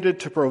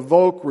calculated to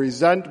provoke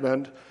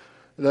resentment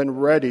than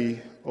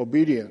ready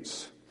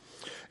obedience.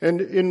 And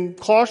in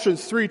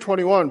Colossians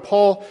 3:21,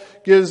 Paul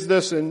gives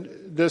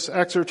this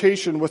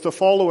exhortation with the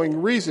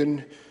following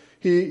reason.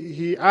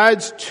 He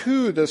adds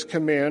to this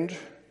command,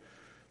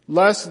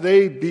 lest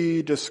they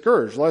be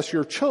discouraged, lest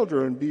your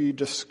children be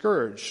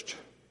discouraged.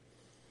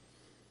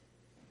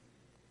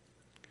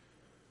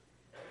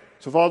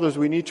 So fathers,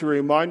 we need to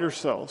remind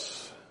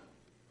ourselves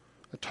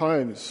at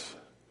times,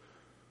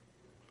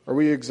 are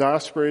we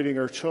exasperating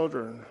our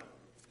children?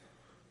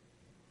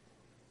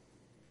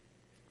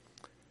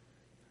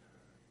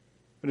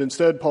 But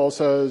instead, Paul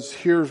says,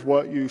 here's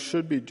what you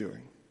should be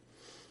doing.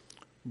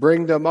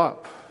 Bring them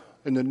up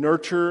in the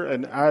nurture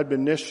and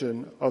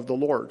admonition of the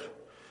Lord.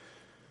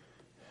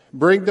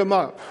 Bring them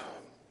up.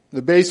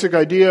 The basic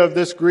idea of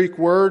this Greek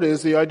word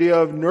is the idea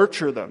of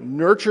nurture them.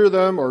 Nurture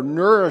them or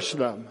nourish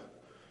them.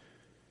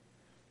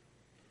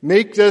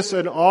 Make this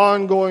an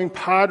ongoing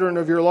pattern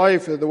of your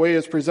life the way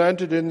it's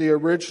presented in the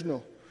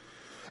original.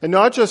 And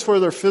not just for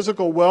their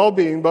physical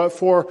well-being, but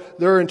for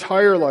their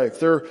entire life,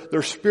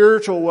 their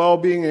spiritual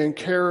well-being and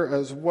care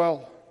as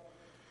well.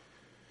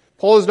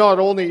 Paul is not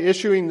only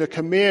issuing the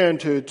command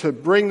to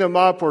bring them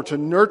up or to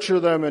nurture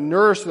them and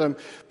nourish them,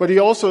 but he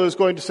also is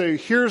going to say,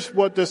 here's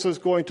what this is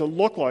going to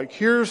look like.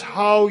 Here's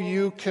how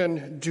you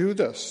can do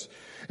this.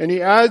 And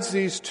he adds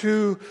these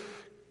two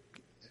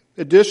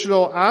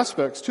additional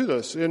aspects to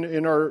this.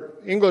 In our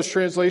English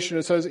translation,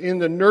 it says, in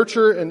the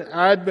nurture and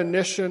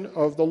admonition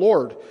of the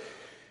Lord.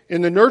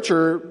 In the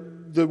nurture,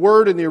 the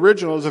word in the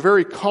original is a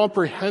very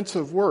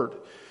comprehensive word.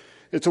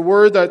 It's a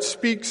word that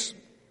speaks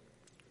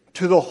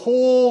to the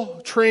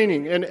whole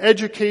training and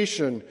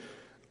education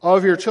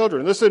of your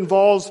children. This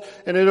involves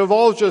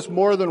just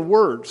more than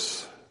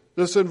words.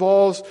 This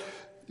involves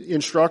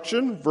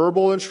instruction,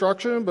 verbal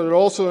instruction, but it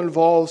also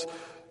involves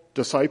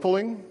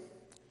discipling,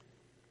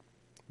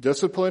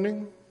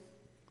 disciplining,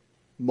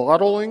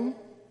 modeling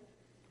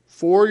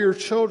for your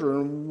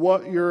children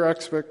what your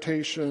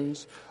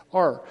expectations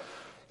are.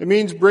 It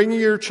means bringing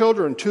your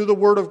children to the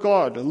Word of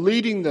God,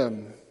 leading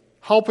them,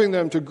 helping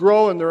them to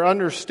grow in their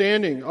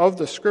understanding of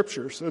the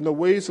Scriptures and the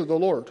ways of the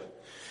Lord.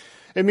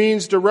 It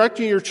means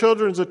directing your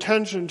children's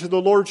attention to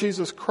the Lord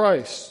Jesus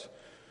Christ,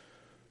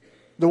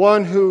 the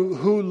one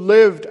who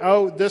lived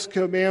out this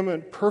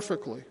commandment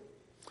perfectly,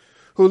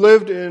 who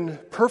lived in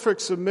perfect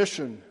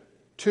submission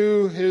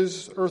to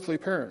his earthly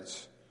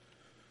parents.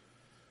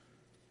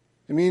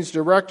 It means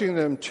directing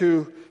them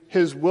to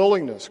his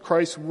willingness,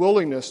 Christ's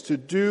willingness to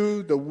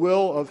do the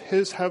will of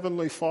his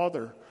heavenly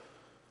Father.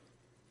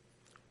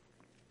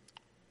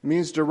 It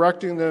means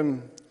directing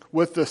them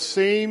with the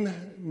same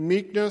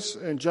meekness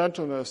and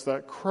gentleness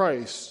that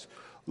Christ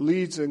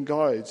leads and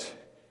guides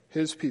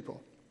his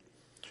people.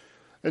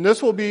 And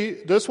this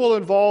will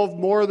involve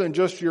more than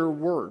just your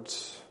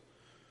words.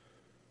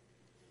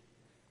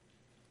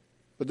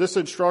 But this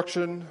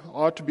instruction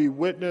ought to be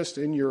witnessed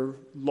in your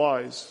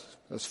lives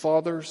as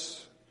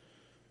fathers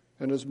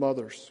and as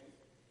mothers.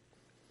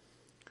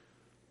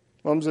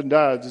 Moms and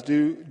dads,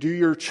 do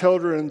your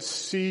children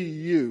see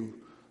you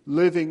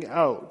living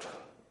out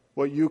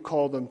what you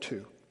call them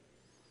to?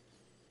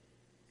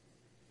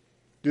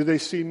 Do they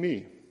see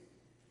me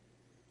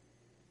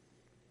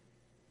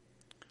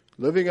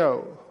living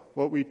out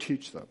what we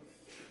teach them?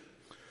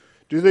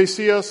 Do they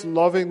see us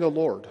loving the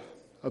Lord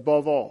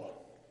above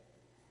all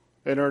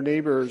and our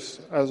neighbors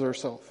as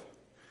ourselves?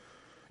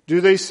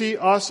 Do they see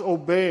us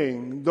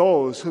obeying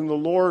those whom the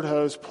Lord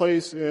has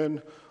placed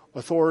in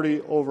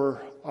authority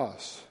over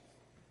us?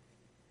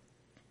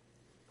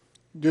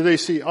 Do they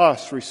see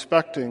us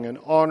respecting and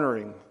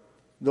honoring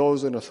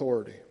those in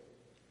authority?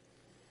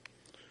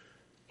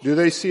 Do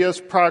they see us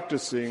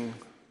practicing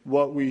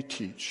what we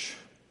teach,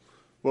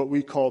 what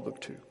we call them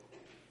to?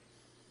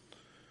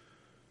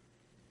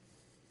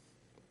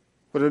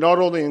 But it not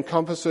only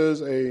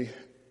encompasses a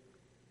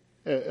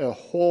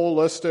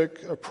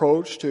holistic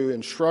approach to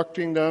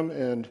instructing them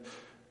and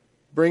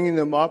bringing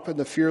them up in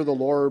the fear of the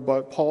Lord,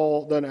 but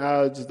Paul then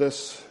adds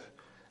this,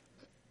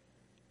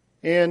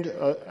 and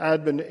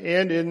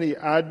in the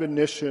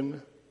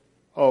admonition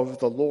of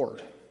the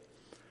Lord.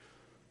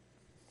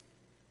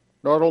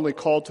 Not only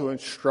called to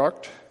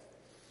instruct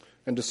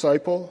and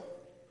disciple,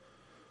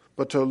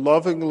 but to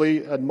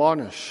lovingly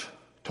admonish,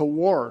 to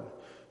warn,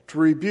 to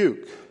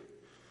rebuke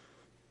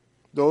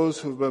those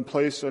who have been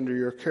placed under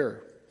your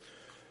care.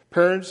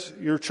 Parents,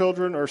 your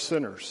children are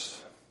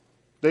sinners.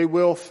 They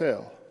will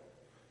fail.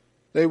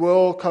 They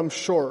will come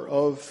short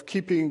of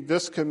keeping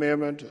this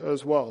commandment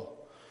as well.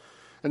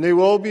 And they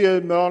will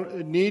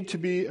need to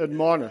be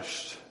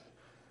admonished,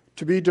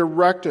 to be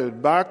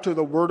directed back to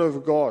the Word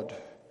of God,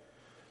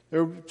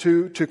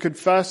 to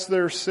confess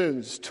their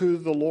sins to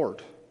the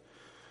Lord.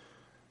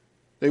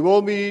 They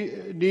will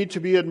need to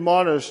be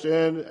admonished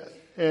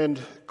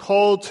and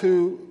called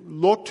to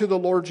look to the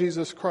Lord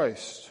Jesus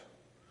Christ,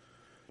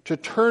 to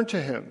turn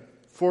to him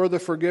for the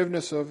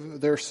forgiveness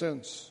of their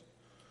sins.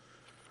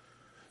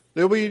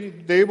 They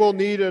will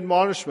need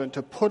admonishment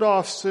to put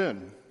off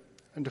sin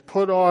and to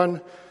put on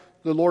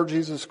the Lord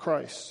Jesus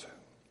Christ.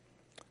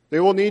 They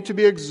will need to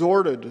be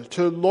exhorted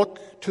to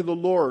look to the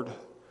Lord,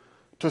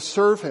 to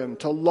serve him,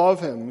 to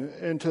love him,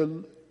 and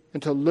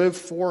to live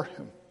for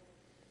him.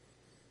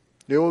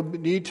 They will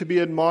need to be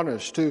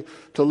admonished to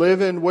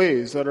live in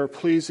ways that are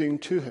pleasing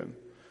to him,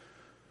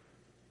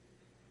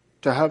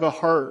 to have a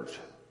heart,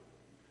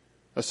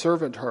 a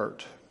servant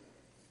heart.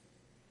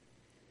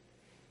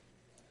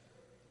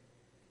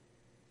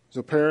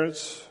 So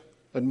parents,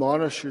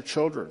 admonish your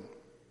children.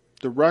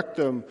 Direct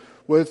them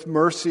with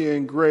mercy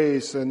and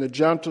grace and the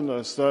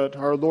gentleness that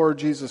our Lord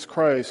Jesus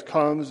Christ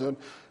comes and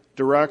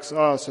directs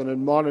us and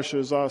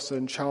admonishes us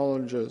and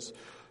challenges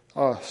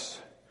us.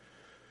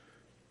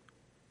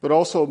 But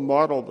also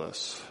model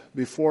this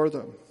before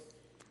them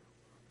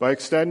by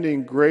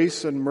extending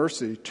grace and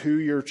mercy to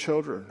your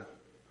children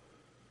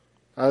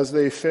as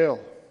they fail.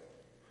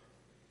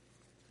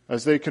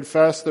 As they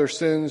confess their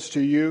sins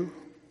to you,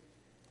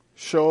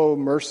 show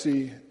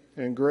mercy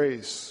and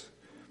grace.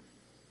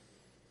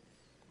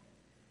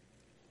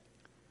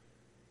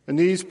 And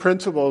these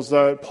principles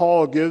that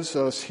Paul gives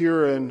us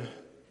here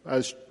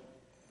as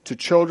to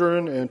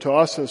children and to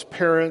us as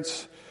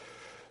parents,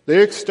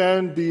 they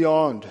extend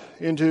beyond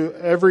into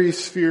every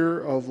sphere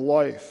of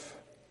life.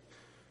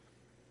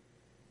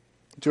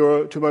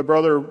 To my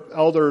brother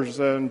elders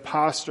and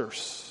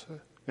pastors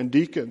and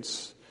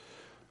deacons,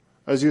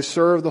 as you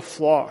serve the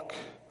flock,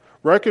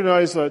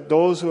 Recognize that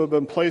those who have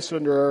been placed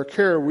under our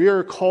care, we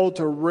are called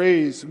to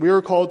raise, we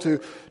are called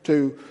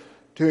to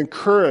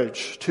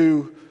encourage,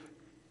 to,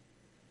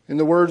 in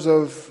the words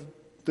of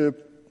the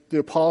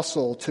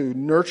apostle, to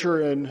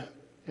nurture in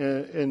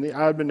the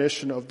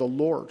admonition of the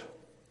Lord,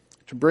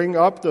 to bring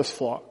up this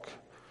flock.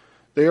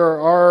 They are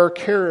our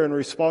care and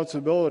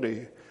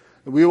responsibility.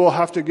 We will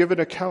have to give an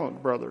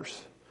account,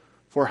 brothers,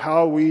 for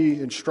how we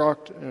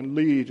instruct and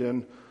lead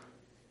and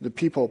the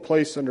people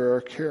placed under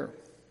our care.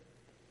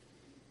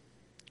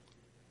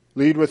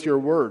 Lead with your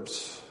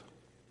words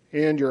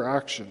and your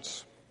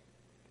actions.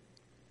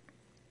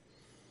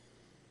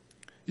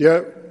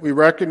 Yet we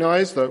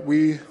recognize that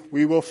we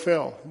will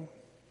fail.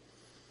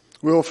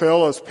 We will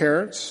fail as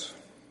parents.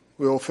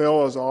 We will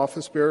fail as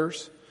office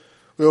bearers.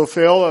 We will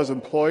fail as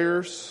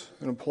employers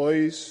and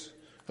employees,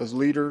 as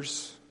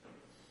leaders.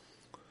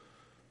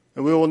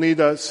 And we will need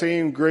that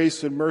same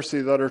grace and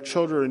mercy that our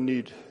children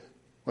need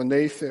when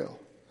they fail.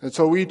 And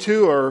so we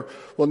too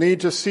will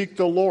need to seek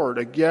the Lord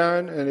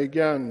again and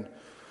again,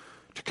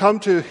 to come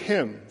to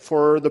Him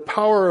for the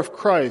power of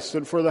Christ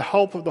and for the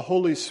help of the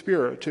Holy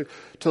Spirit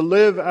to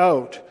live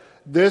out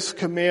this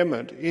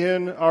commandment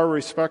in our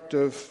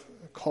respective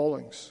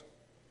callings.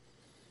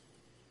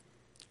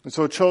 And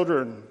so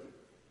children,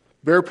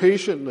 bear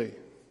patiently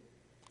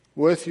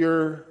with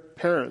your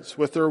parents,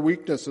 with their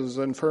weaknesses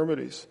and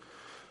infirmities.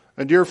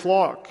 And dear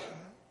flock,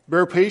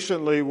 bear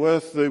patiently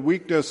with the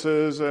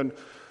weaknesses and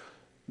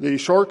the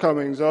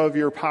shortcomings of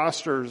your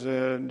pastors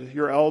and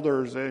your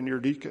elders and your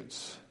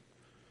deacons.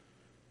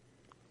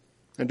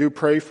 And do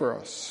pray for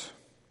us.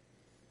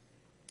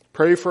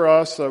 Pray for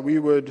us that we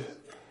would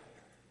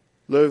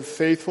live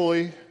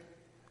faithfully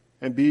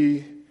and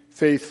be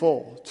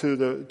faithful to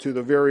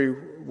the very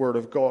Word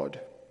of God.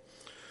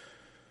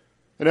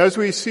 And as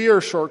we see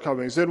our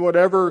shortcomings, in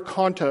whatever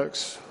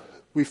context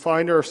we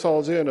find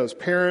ourselves in, as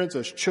parents,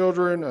 as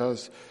children,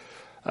 as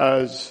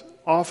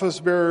office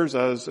bearers,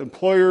 as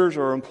employers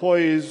or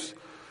employees,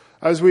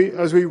 as we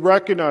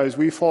recognize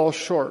we fall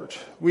short,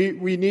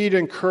 we need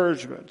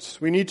encouragements.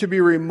 We need to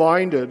be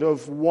reminded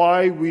of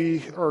why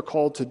we are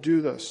called to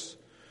do this.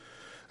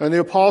 And the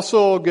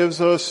apostle gives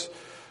us,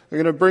 we're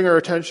going to bring our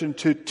attention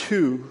to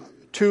two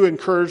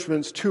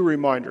encouragements, two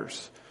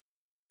reminders.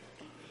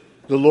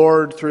 The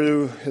Lord,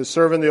 through His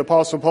servant, the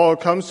apostle Paul,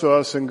 comes to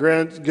us and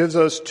gives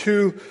us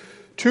two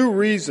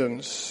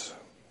reasons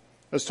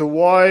as to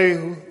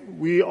why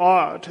we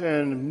ought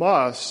and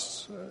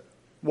must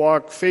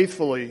walk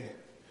faithfully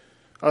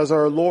as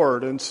our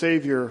Lord and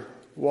Savior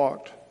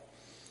walked.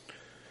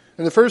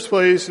 In the first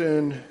place,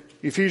 in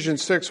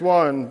Ephesians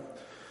 6:1,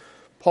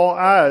 Paul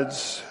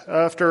adds,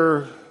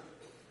 after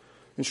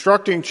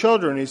instructing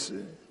children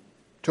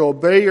to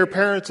obey your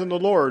parents in the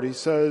Lord,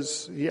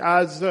 he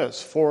adds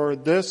this, for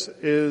this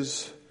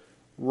is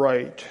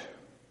right.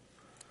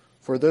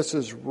 For this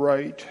is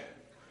right.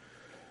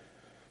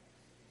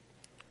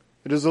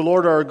 It is the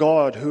Lord our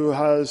God who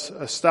has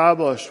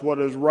established what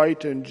is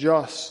right and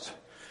just.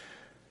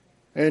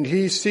 And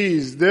He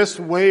sees this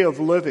way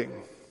of living,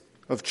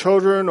 of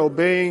children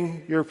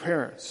obeying your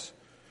parents,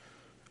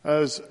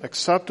 as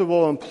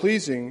acceptable and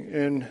pleasing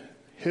in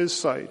His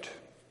sight.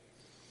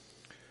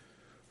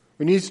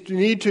 We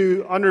need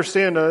to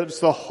understand that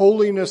it's the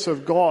holiness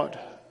of God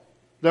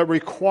that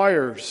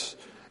requires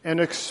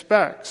and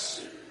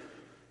expects,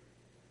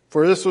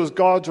 for this was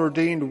God's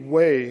ordained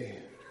way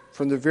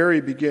from the very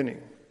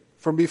beginning,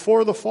 from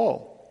before the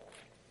fall.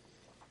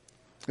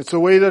 It's the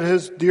way that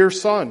His dear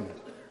Son,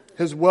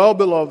 His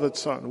well-beloved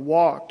Son,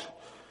 walked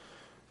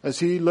as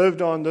He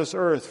lived on this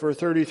earth for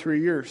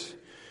 33 years.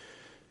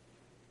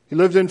 He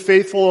lived in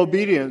faithful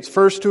obedience,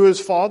 first to His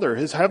Father,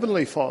 His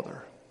heavenly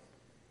Father.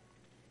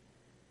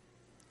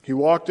 He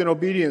walked in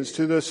obedience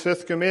to this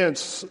fifth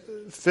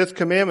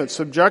commandment,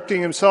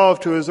 subjecting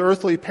Himself to His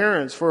earthly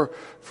parents for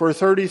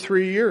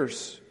 33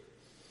 years.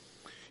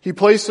 He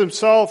placed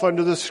Himself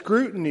under the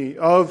scrutiny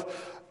of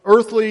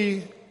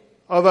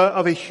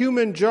a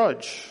human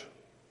judge,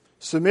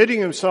 submitting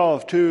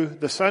Himself to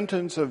the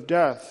sentence of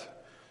death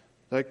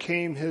that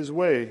came His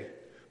way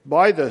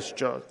by this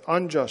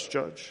unjust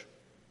judge.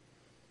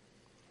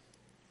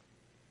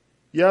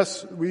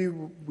 Yes, we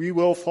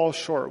will fall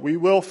short. We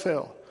will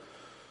fail.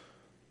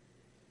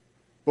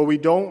 But we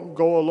don't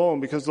go alone,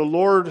 because the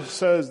Lord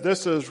says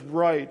this is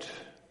right.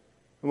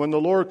 And when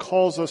the Lord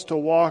calls us to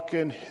walk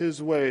in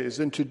His ways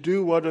and to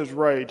do what is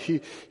right,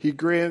 He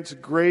grants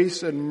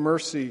grace and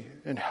mercy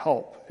and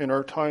help in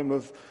our time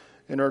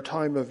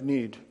of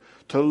need,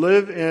 to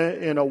live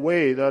in a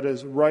way that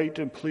is right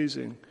and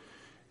pleasing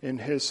in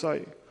His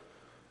sight.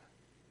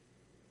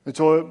 And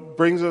so it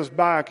brings us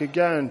back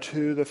again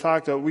to the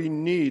fact that we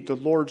need the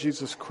Lord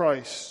Jesus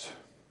Christ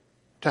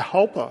to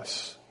help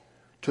us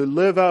to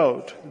live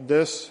out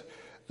this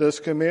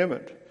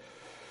commandment.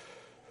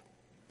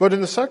 But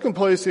in the second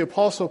place, the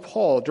Apostle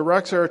Paul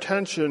directs our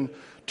attention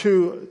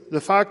to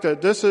the fact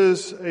that this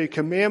is a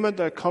commandment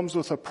that comes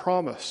with a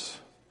promise.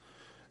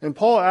 And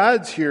Paul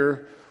adds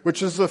here,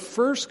 which is the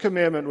first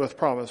commandment with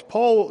promise.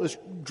 Paul is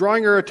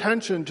drawing our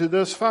attention to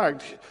this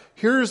fact.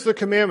 Here's the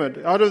commandment.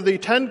 Out of the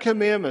 10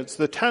 commandments,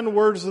 the 10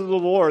 words of the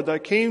Lord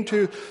that came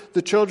to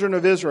the children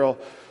of Israel,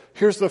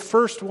 here's the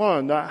first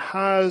one that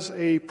has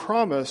a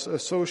promise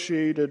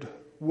associated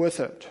with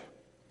it.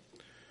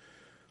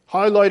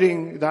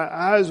 Highlighting that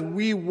as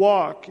we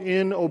walk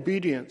in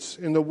obedience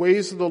in the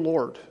ways of the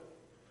Lord,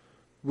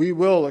 we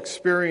will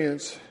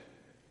experience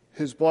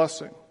His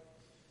blessing.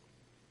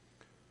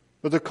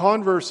 But the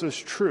converse is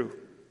true.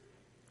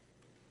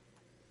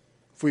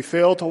 If we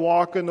fail to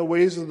walk in the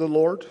ways of the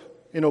Lord,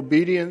 in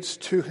obedience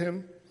to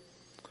Him,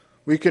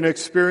 we can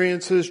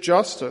experience His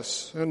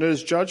justice and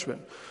His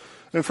judgment.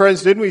 And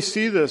friends, didn't we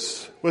see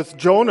this with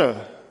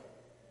Jonah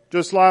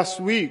just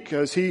last week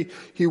as he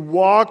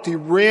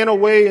ran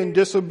away in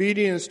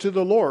disobedience to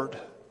the Lord.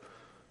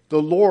 The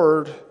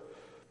Lord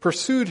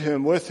pursued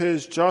him with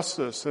His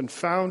justice and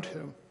found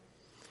him.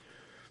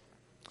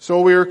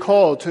 So we are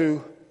called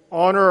to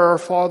honor our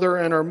father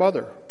and our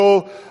mother.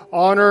 So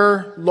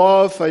honor,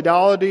 love,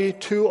 fidelity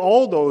to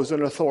all those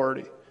in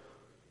authority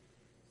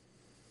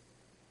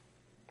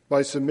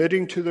by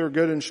submitting to their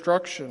good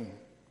instruction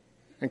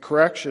and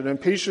correction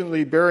and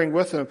patiently bearing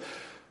with them,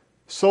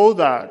 so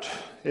that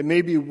it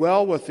may be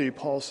well with thee,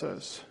 Paul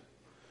says,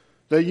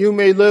 that you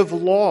may live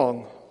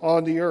long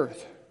on the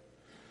earth.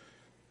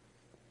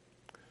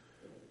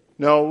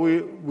 Now,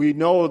 we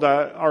know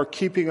that our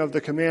keeping of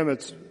the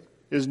commandments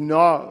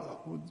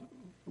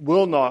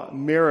will not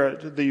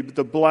merit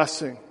the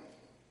blessing,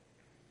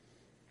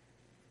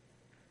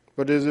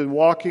 but is in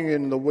walking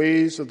in the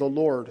ways of the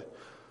Lord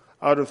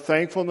out of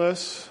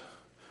thankfulness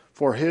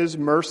for His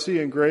mercy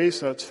and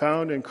grace that's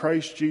found in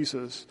Christ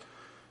Jesus,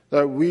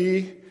 that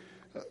we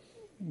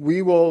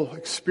will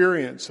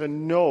experience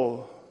and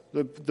know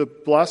the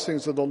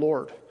blessings of the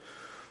Lord.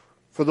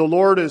 For the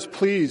Lord is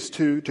pleased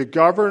to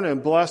govern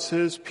and bless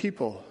His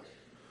people,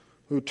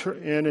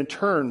 and in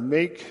turn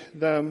make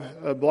them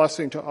a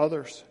blessing to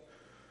others.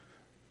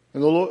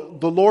 And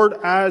the Lord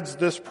adds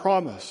this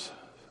promise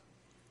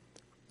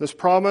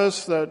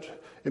that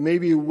it may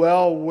be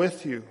well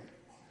with you,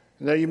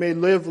 and that you may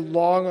live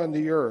long on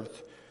the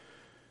earth,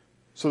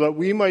 so that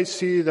we might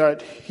see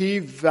that He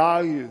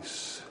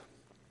values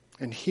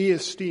and He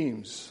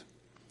esteems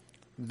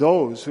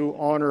those who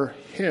honor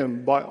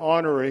Him by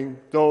honoring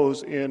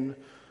those in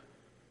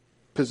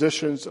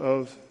positions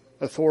of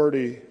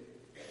authority.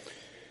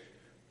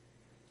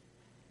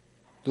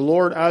 The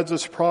Lord adds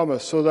this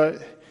promise so that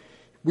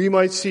we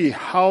might see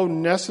how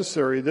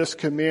necessary this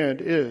command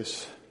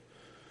is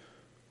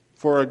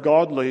for a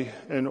godly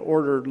and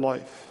ordered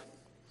life.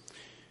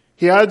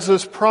 He adds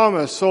this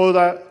promise so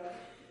that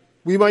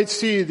we might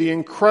see the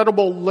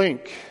incredible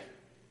link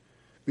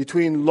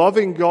between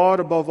loving God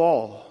above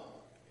all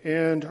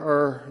and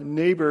our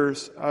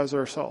neighbors as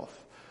ourselves.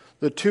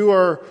 The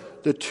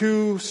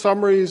two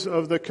summaries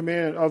of the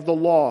command of the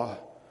law.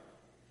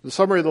 The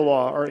summary of the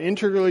law are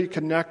integrally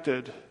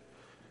connected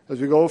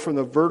as we go from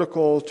the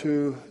vertical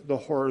to the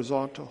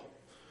horizontal.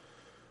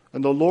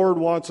 And the Lord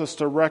wants us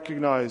to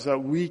recognize that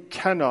we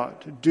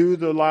cannot do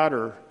the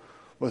latter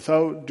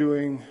without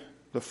doing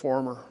the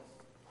former.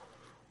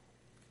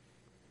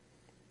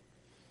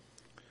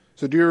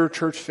 So, dear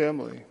church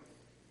family,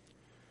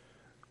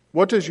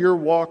 what does your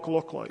walk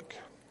look like?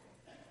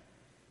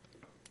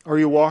 Are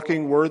you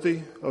walking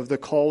worthy of the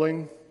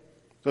calling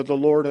that the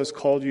Lord has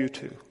called you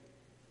to?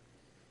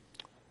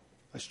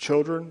 As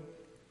children,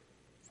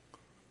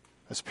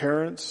 as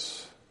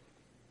parents,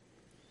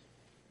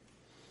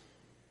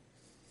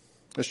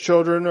 as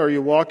children, are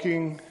you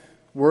walking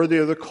worthy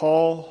of the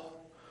call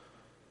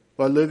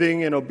by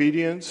living in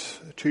obedience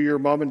to your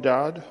mom and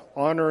dad,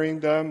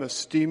 honoring them,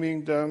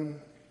 esteeming them?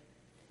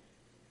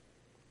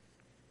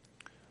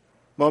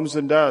 Moms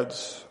and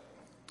dads,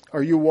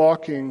 are you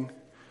walking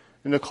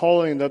in the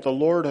calling that the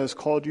Lord has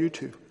called you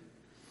to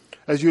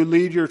as you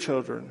lead your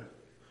children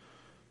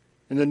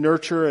in the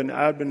nurture and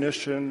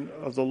admonition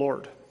of the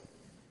Lord?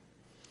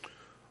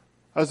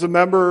 As the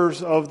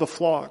members of the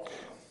flock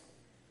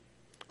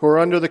who are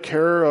under the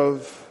care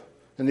of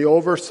and the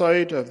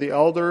oversight of the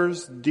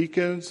elders,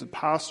 deacons, and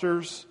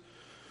pastors,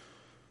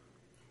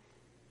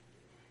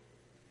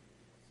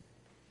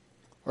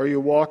 are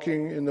you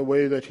walking in the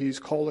way that He's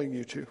calling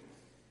you to?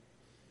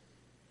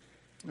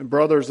 And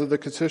brothers of the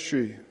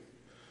consistory,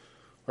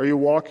 are you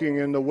walking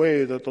in the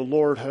way that the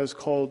Lord has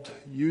called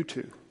you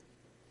to?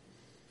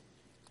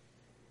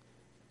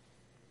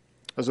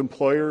 As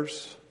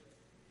employers,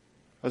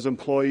 as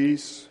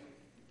employees,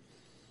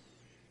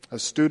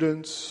 as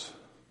students,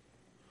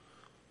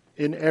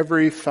 in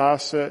every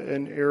facet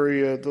and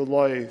area of the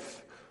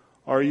life,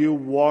 are you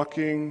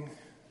walking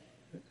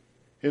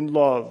in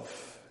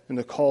love in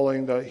the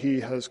calling that He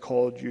has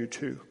called you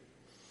to?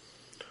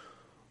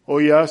 Oh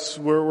yes,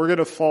 we're going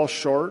to fall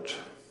short.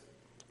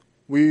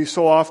 We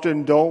so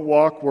often don't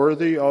walk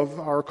worthy of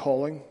our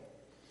calling.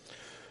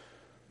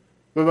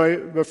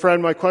 But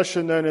friend, my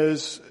question then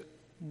is,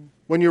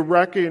 when you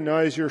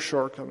recognize your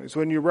shortcomings,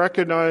 when you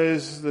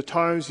recognize the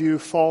times you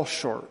fall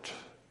short,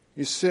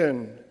 you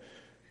sin,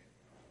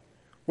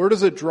 where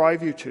does it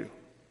drive you to?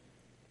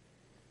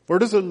 Where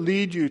does it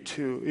lead you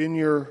to in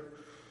your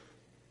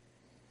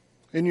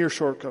in your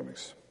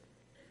shortcomings?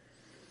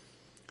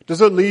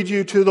 Does it lead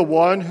you to the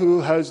one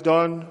who has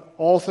done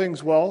all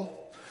things well?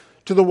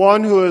 To the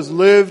one who has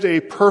lived a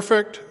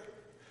perfect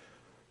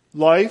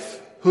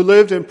life, who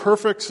lived in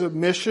perfect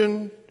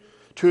submission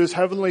to his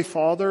heavenly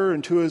Father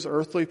and to his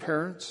earthly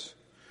parents?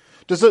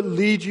 Does it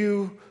lead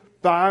you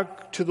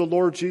back to the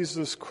Lord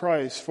Jesus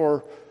Christ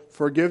for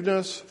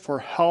forgiveness, for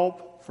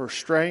help, for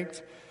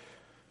strength?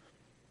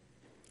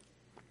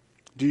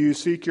 Do you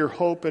seek your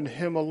hope in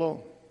him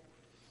alone?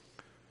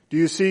 Do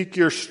you seek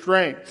your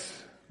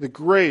strength, the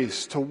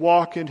grace to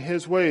walk in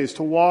his ways,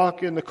 to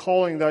walk in the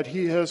calling that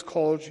he has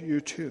called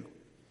you to?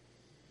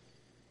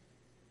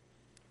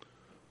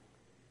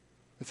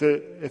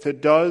 If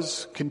it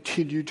does,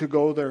 continue to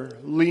go there.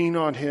 Lean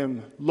on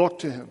him. Look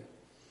to him.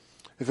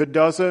 If it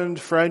doesn't,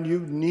 friend, you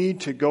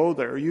need to go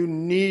there. You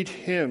need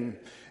him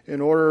in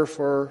order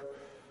for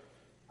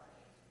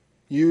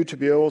you to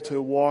be able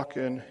to walk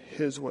in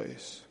his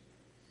ways.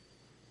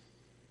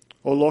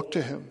 Oh, look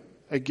to him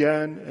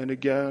again and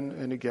again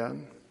and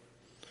again.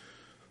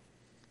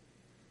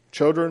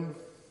 Children,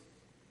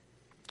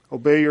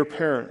 obey your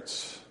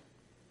parents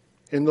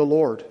in the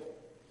Lord,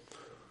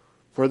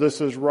 for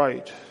this is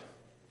right.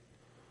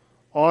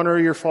 Honor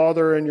your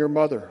father and your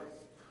mother,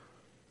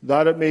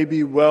 that it may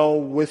be well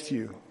with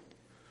you,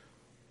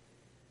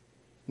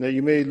 and that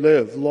you may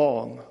live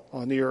long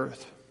on the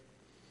earth.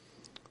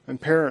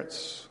 And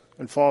parents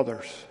and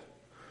fathers,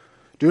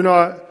 do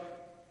not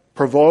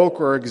provoke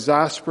or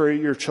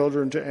exasperate your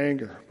children to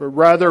anger, but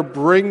rather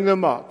bring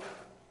them up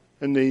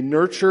in the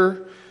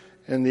nurture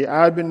and the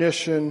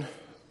admonition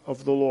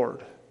of the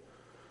Lord.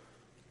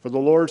 For the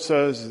Lord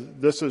says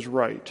this is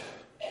right,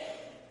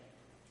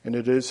 and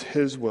it is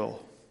his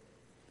will.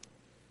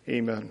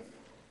 Amen.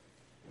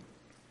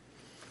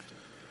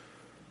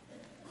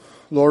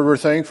 Lord, we're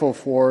thankful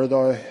for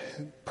the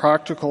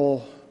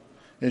practical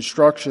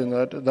instruction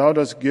that thou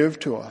dost give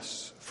to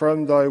us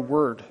from thy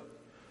word.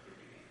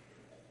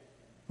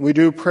 We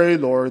do pray,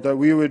 Lord, that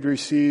we would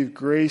receive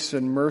grace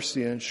and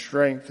mercy and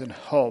strength and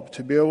help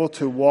to be able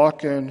to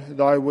walk in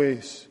thy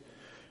ways,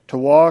 to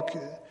walk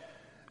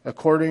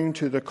according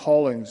to the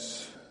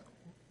callings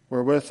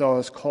wherewith thou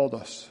hast called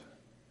us.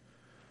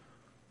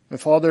 And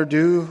Father,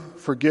 do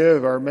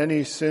forgive our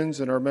many sins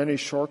and our many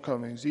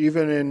shortcomings,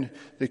 even in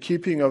the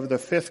keeping of the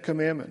fifth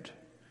commandment.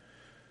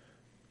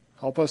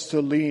 Help us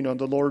to lean on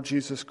the Lord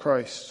Jesus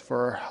Christ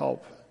for our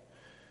help.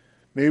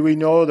 May we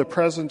know the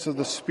presence of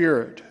the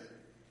Spirit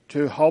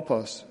to help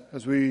us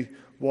as we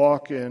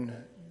walk in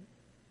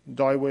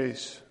thy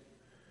ways.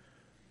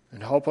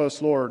 And help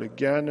us, Lord,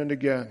 again and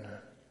again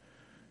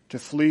to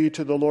flee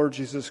to the Lord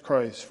Jesus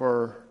Christ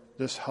for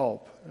this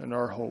help and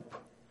our hope.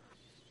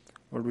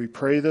 Lord, we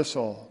pray this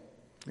all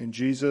in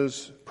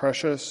Jesus'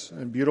 precious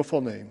and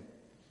beautiful name.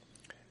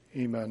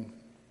 Amen.